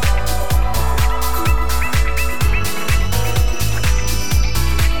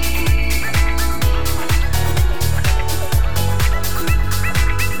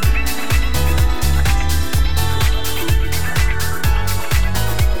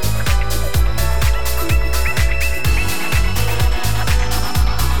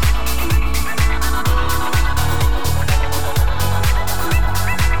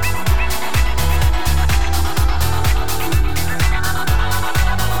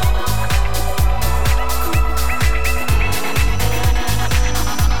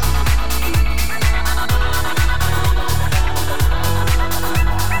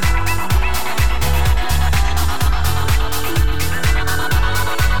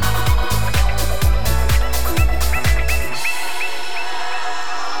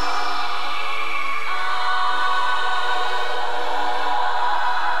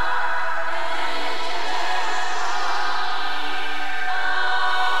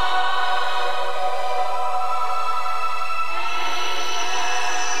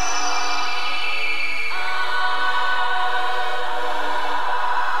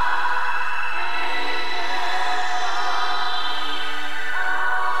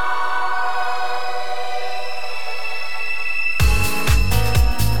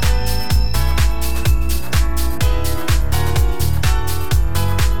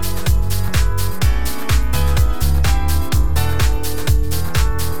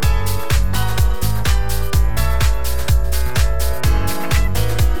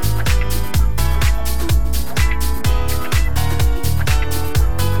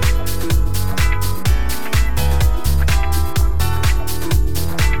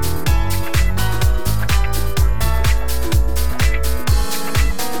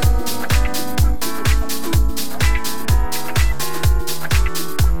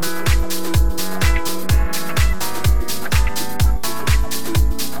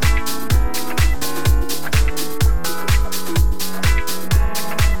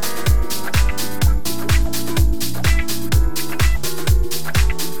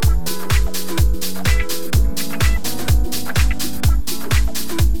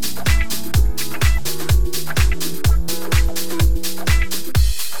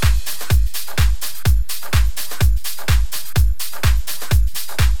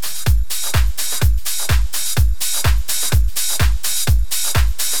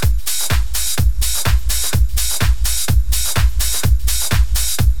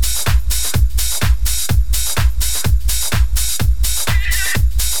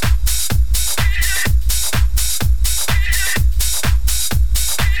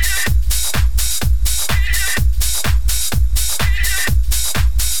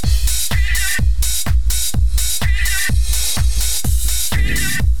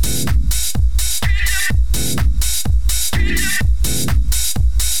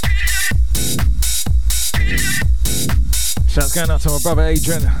 Shouts going out to my brother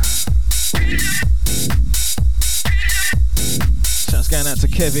Adrian. Shouts going out to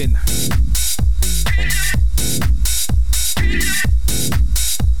Kevin.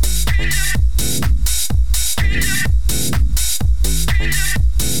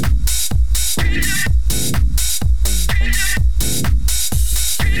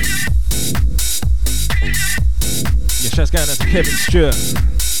 Yeah, shouts going out to Kevin Stewart.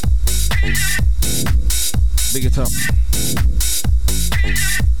 Big it up.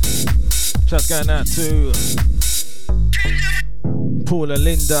 Shouts going out to Paula,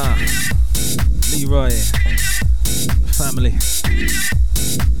 Linda, Leroy, family.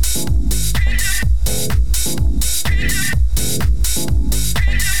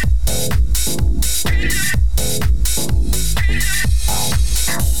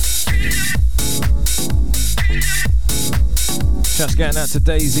 Shouts going out to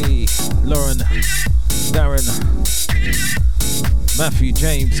Daisy, Lauren, Darren, Matthew,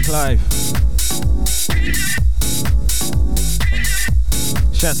 James, Clive.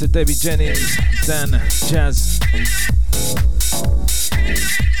 Shout to Debbie Jennings, Dan, Jazz.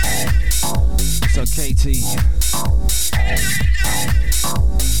 So Katie.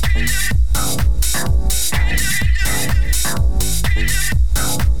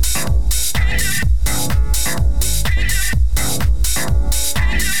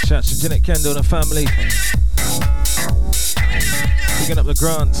 Shout to Janet Kendall and the family. Picking up the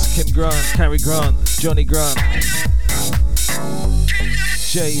Grants, Kim Grant, Carrie Grant, Johnny Grant,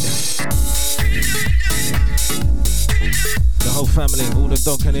 Jade, the whole family, all the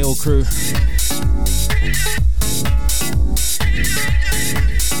Doc and Hill crew.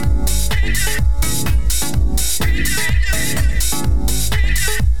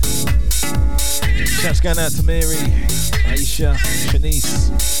 Shouts going out to Mary, Aisha,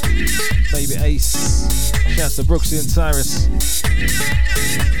 Shanice, Baby Ace. Shouts to Brooksy and Cyrus.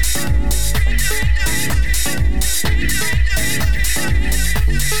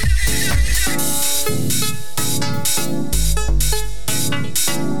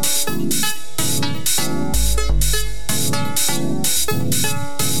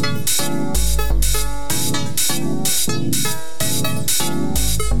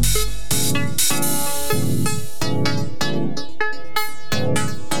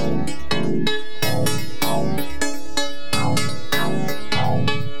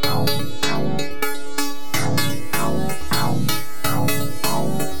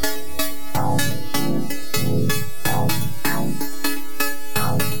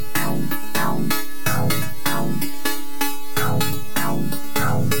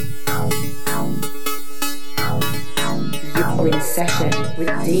 Session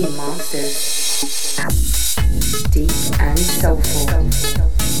with Dean Masters. Deep and soulful.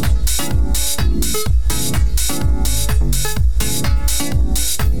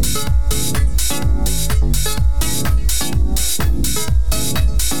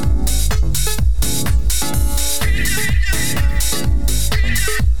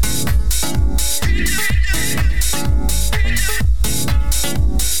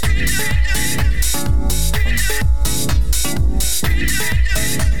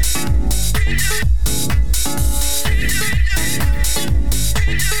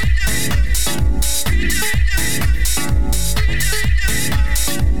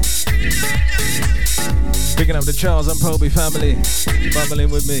 Picking up the Charles and Poby family, bubbling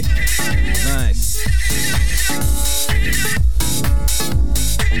with me. Nice.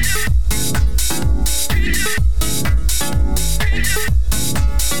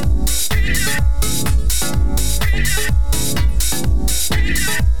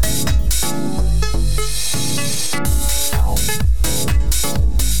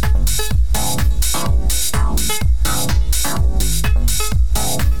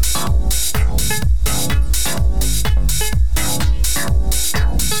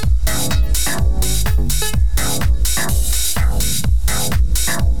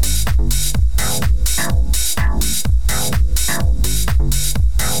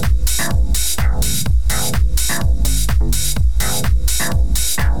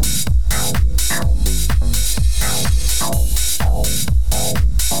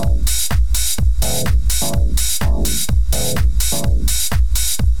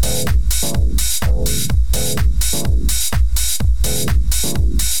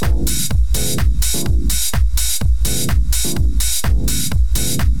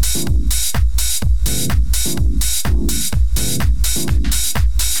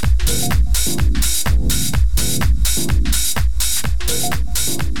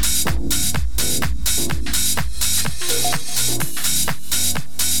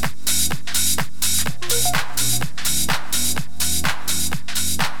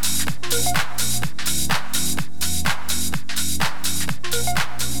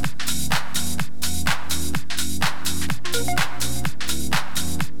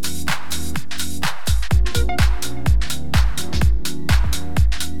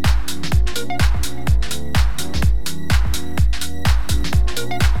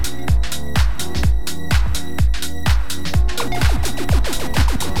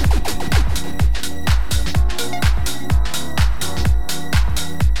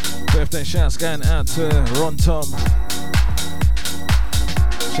 Shouts going out to Ron Tom.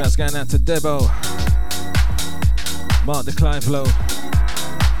 Shouts going out to Debo. Mark the Clive Flow.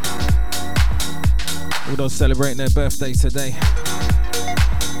 All those celebrating their birthday today.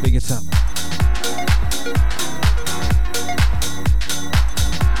 Big it up.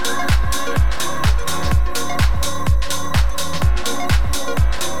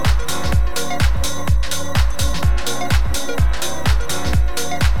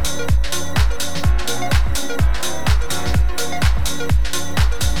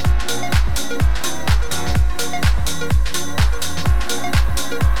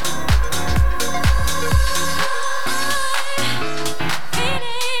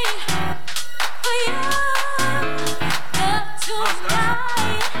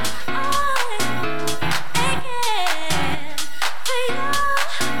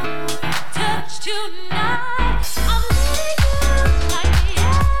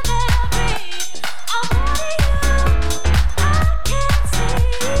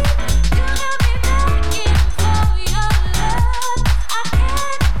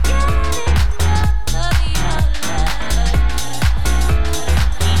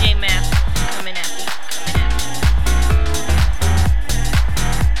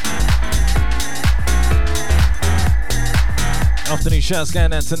 Afternoon shouts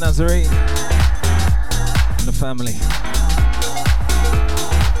going out to Nazarene and the family.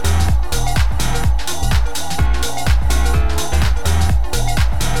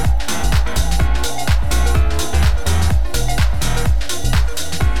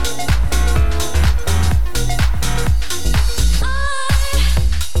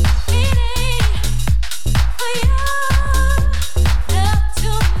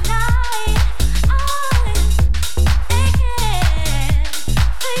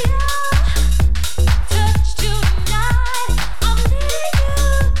 Tonight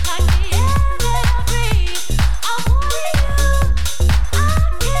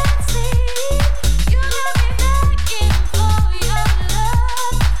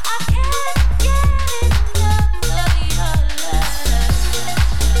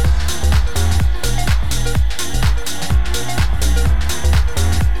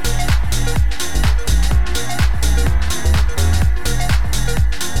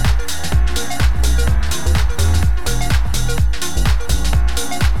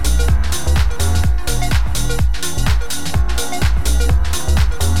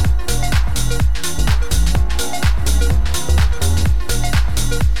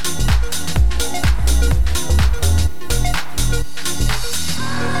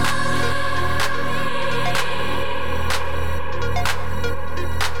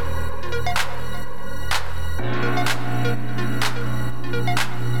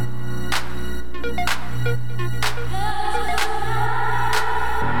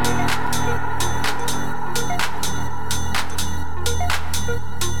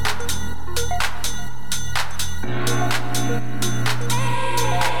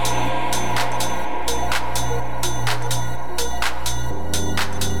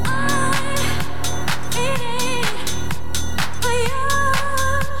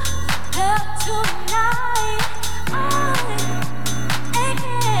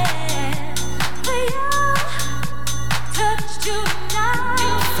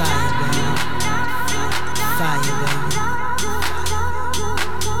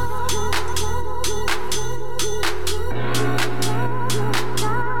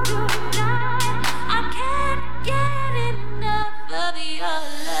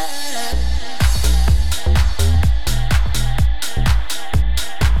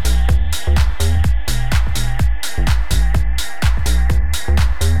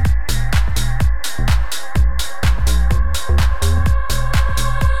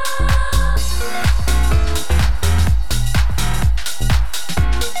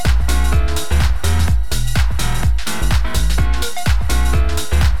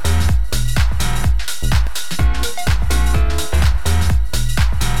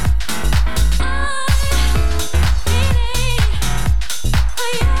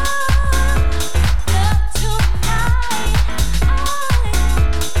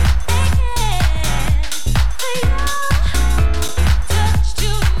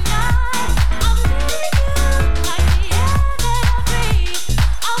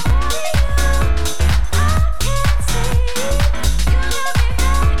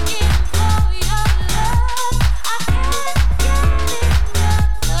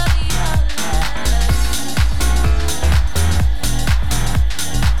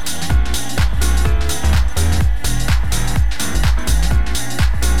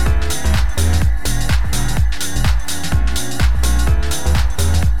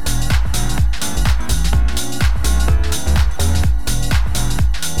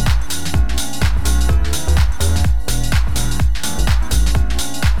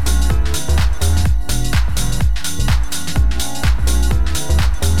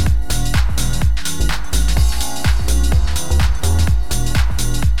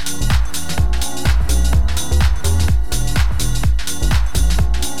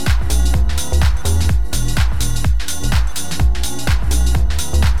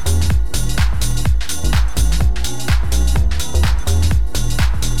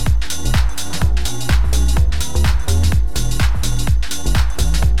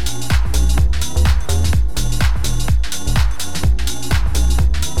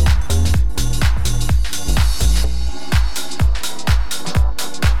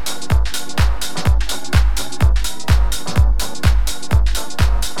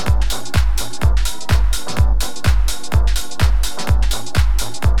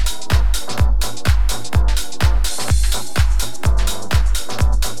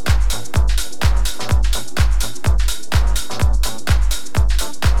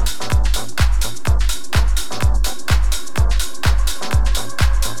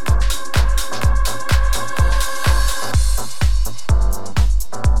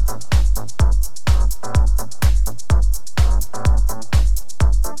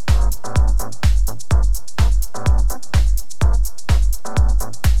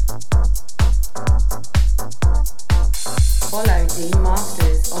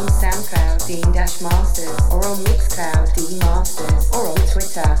Dean-Masters, or on Mixcloud, D-Masters, or on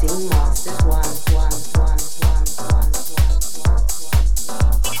Twitter, D-Masters1111111.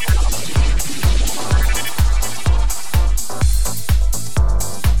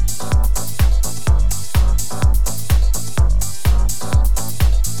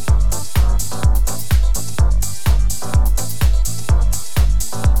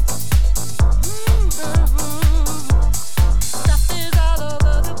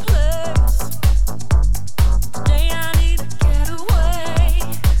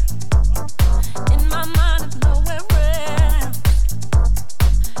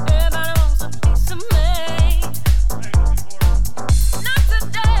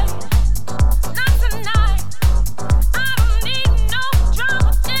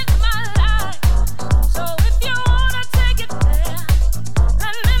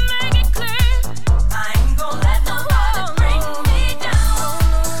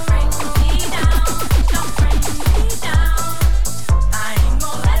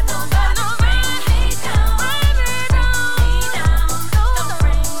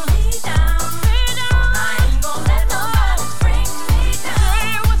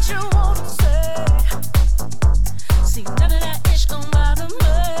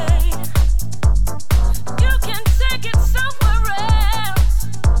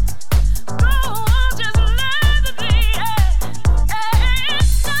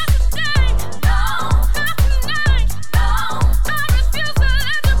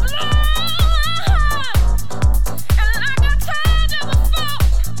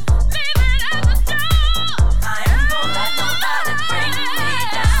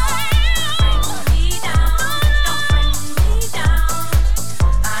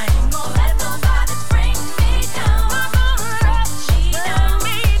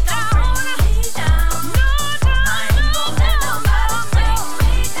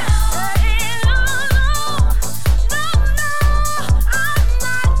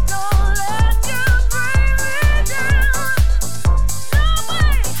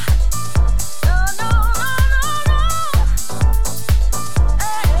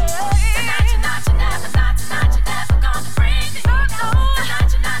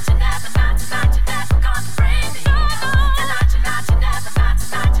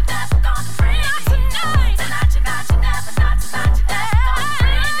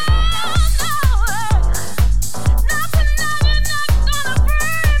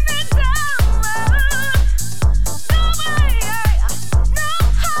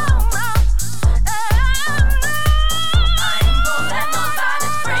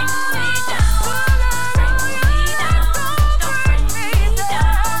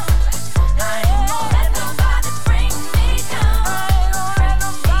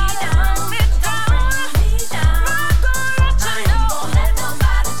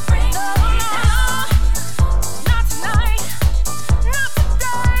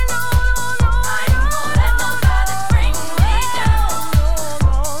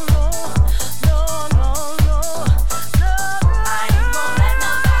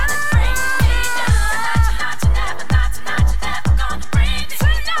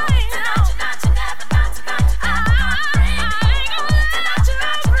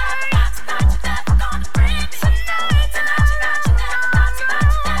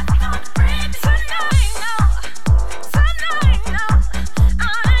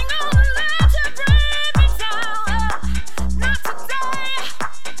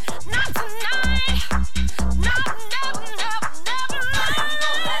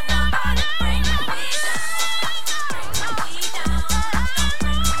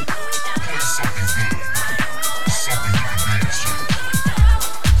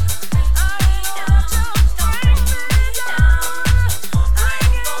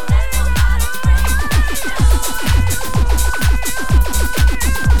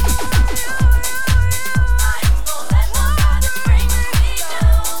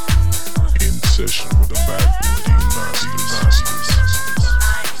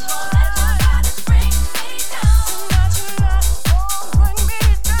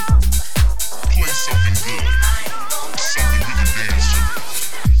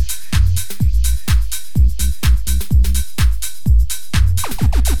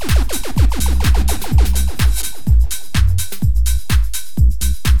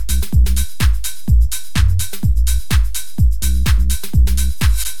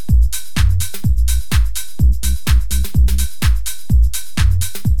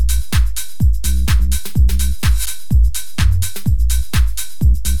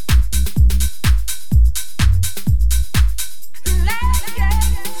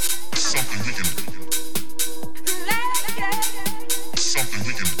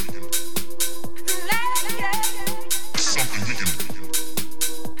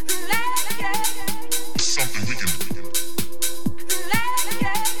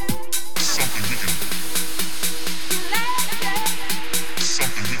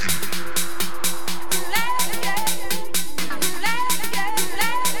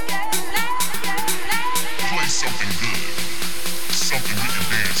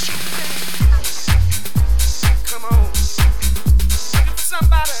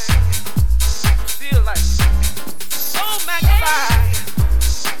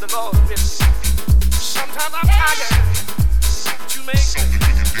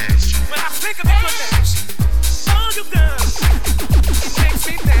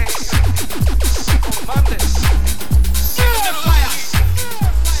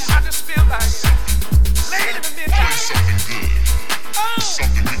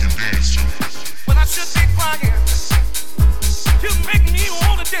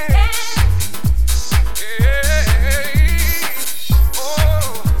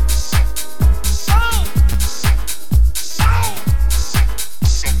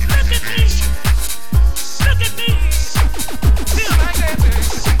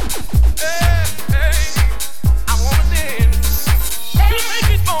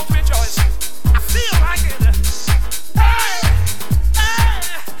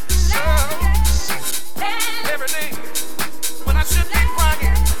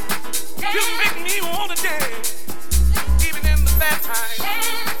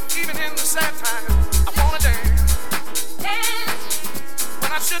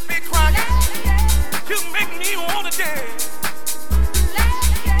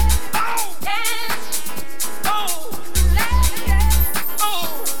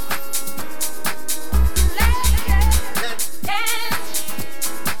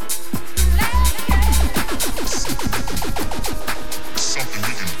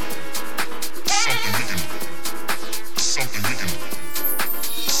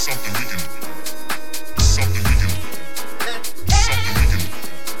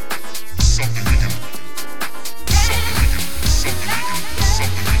 Something we can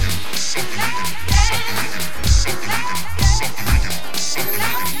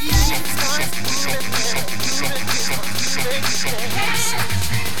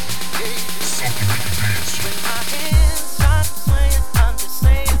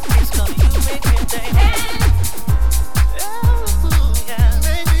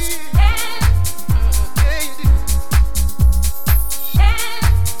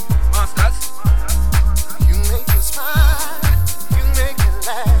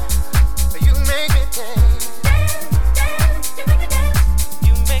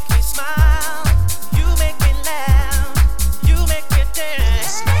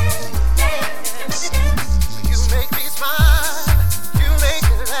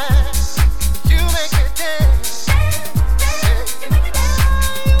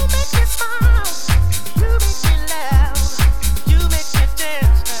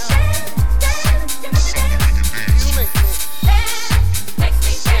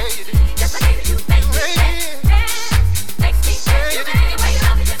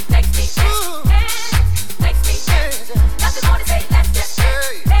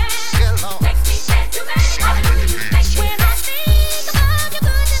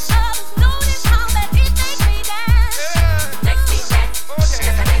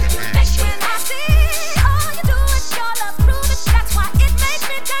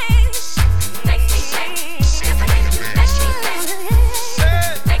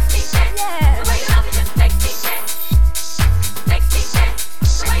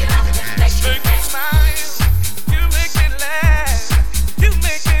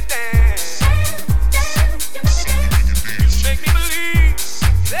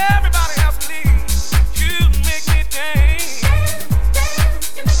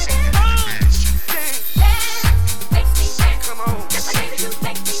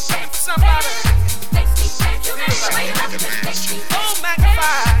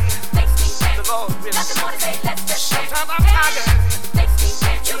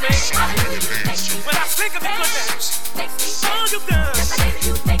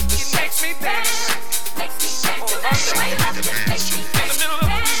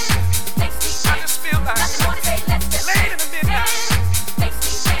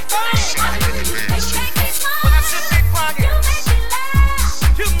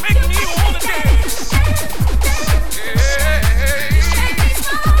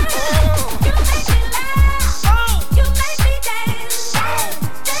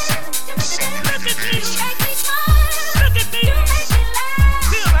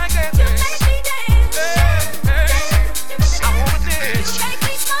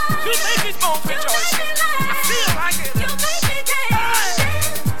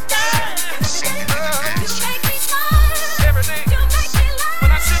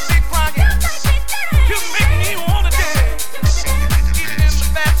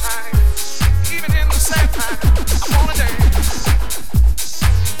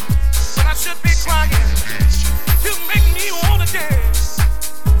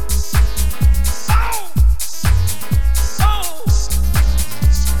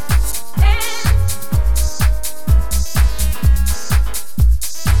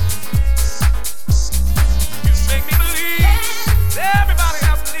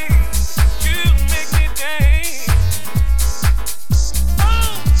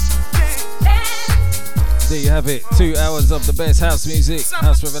There you have it, 2 hours of the best house music,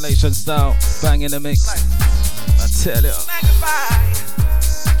 house revelation style, bang in the mix. I tell you.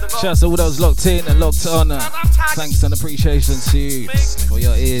 Shouts to all those locked in and locked on. Thanks and appreciation to you for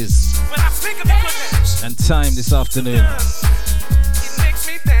your ears and time this afternoon.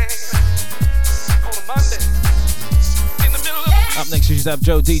 Up next we should have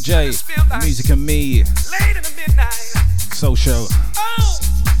Joe DJ, Music and Me, Soul Show.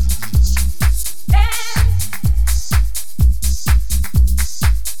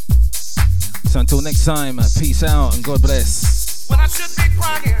 So until next time, peace out and God bless. When I should be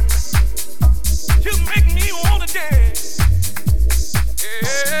crying, you make me wanna dance.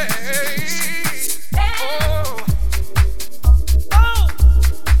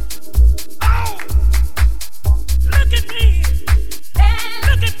 Look at me,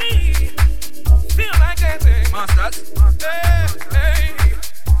 feel like dancing. Monsters.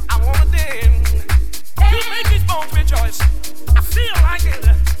 I wanna dance. You make these bones rejoice. I feel like it.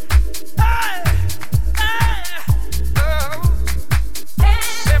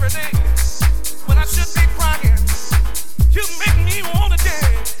 Every day when I should be crying, you make me wanna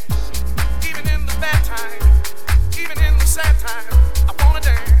dance. Even in the bad time, even in the sad time, I wanna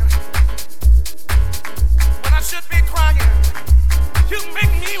dance. When I should be crying, you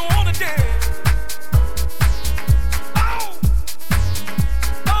make me wanna dance.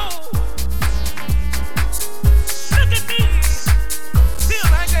 Look at me, feel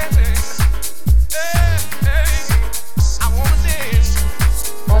like dancing. I wanna dance.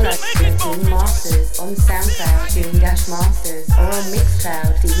 Follow Dean Masters on SoundCloud, Dean-Masters, or on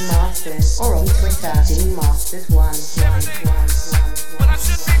Mixcloud, Dean Masters, or on Twitter, Dean Masters 1. When I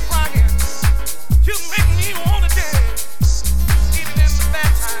should be crying, you make me wanna dance. Even in the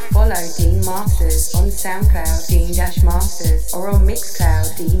bad time. Follow Dean Masters on SoundCloud, Dean-Masters, or on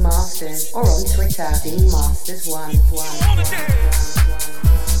Mixcloud, Dean Masters, or on Twitter, Dean Masters 1. Wanna dance.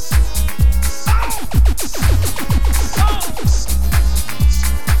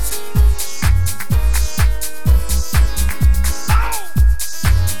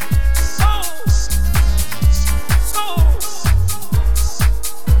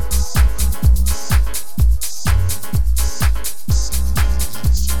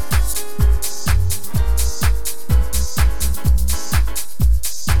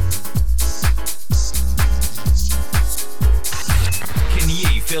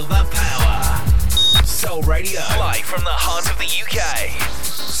 Feel the power. Soul Radio, live from the heart of the UK.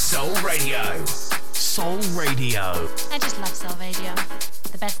 Soul Radio. Soul Radio. I just love Soul Radio.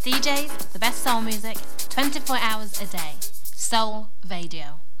 The best DJs, the best soul music, 24 hours a day. Soul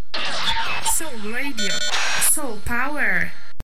Radio. Soul Radio. Soul Power.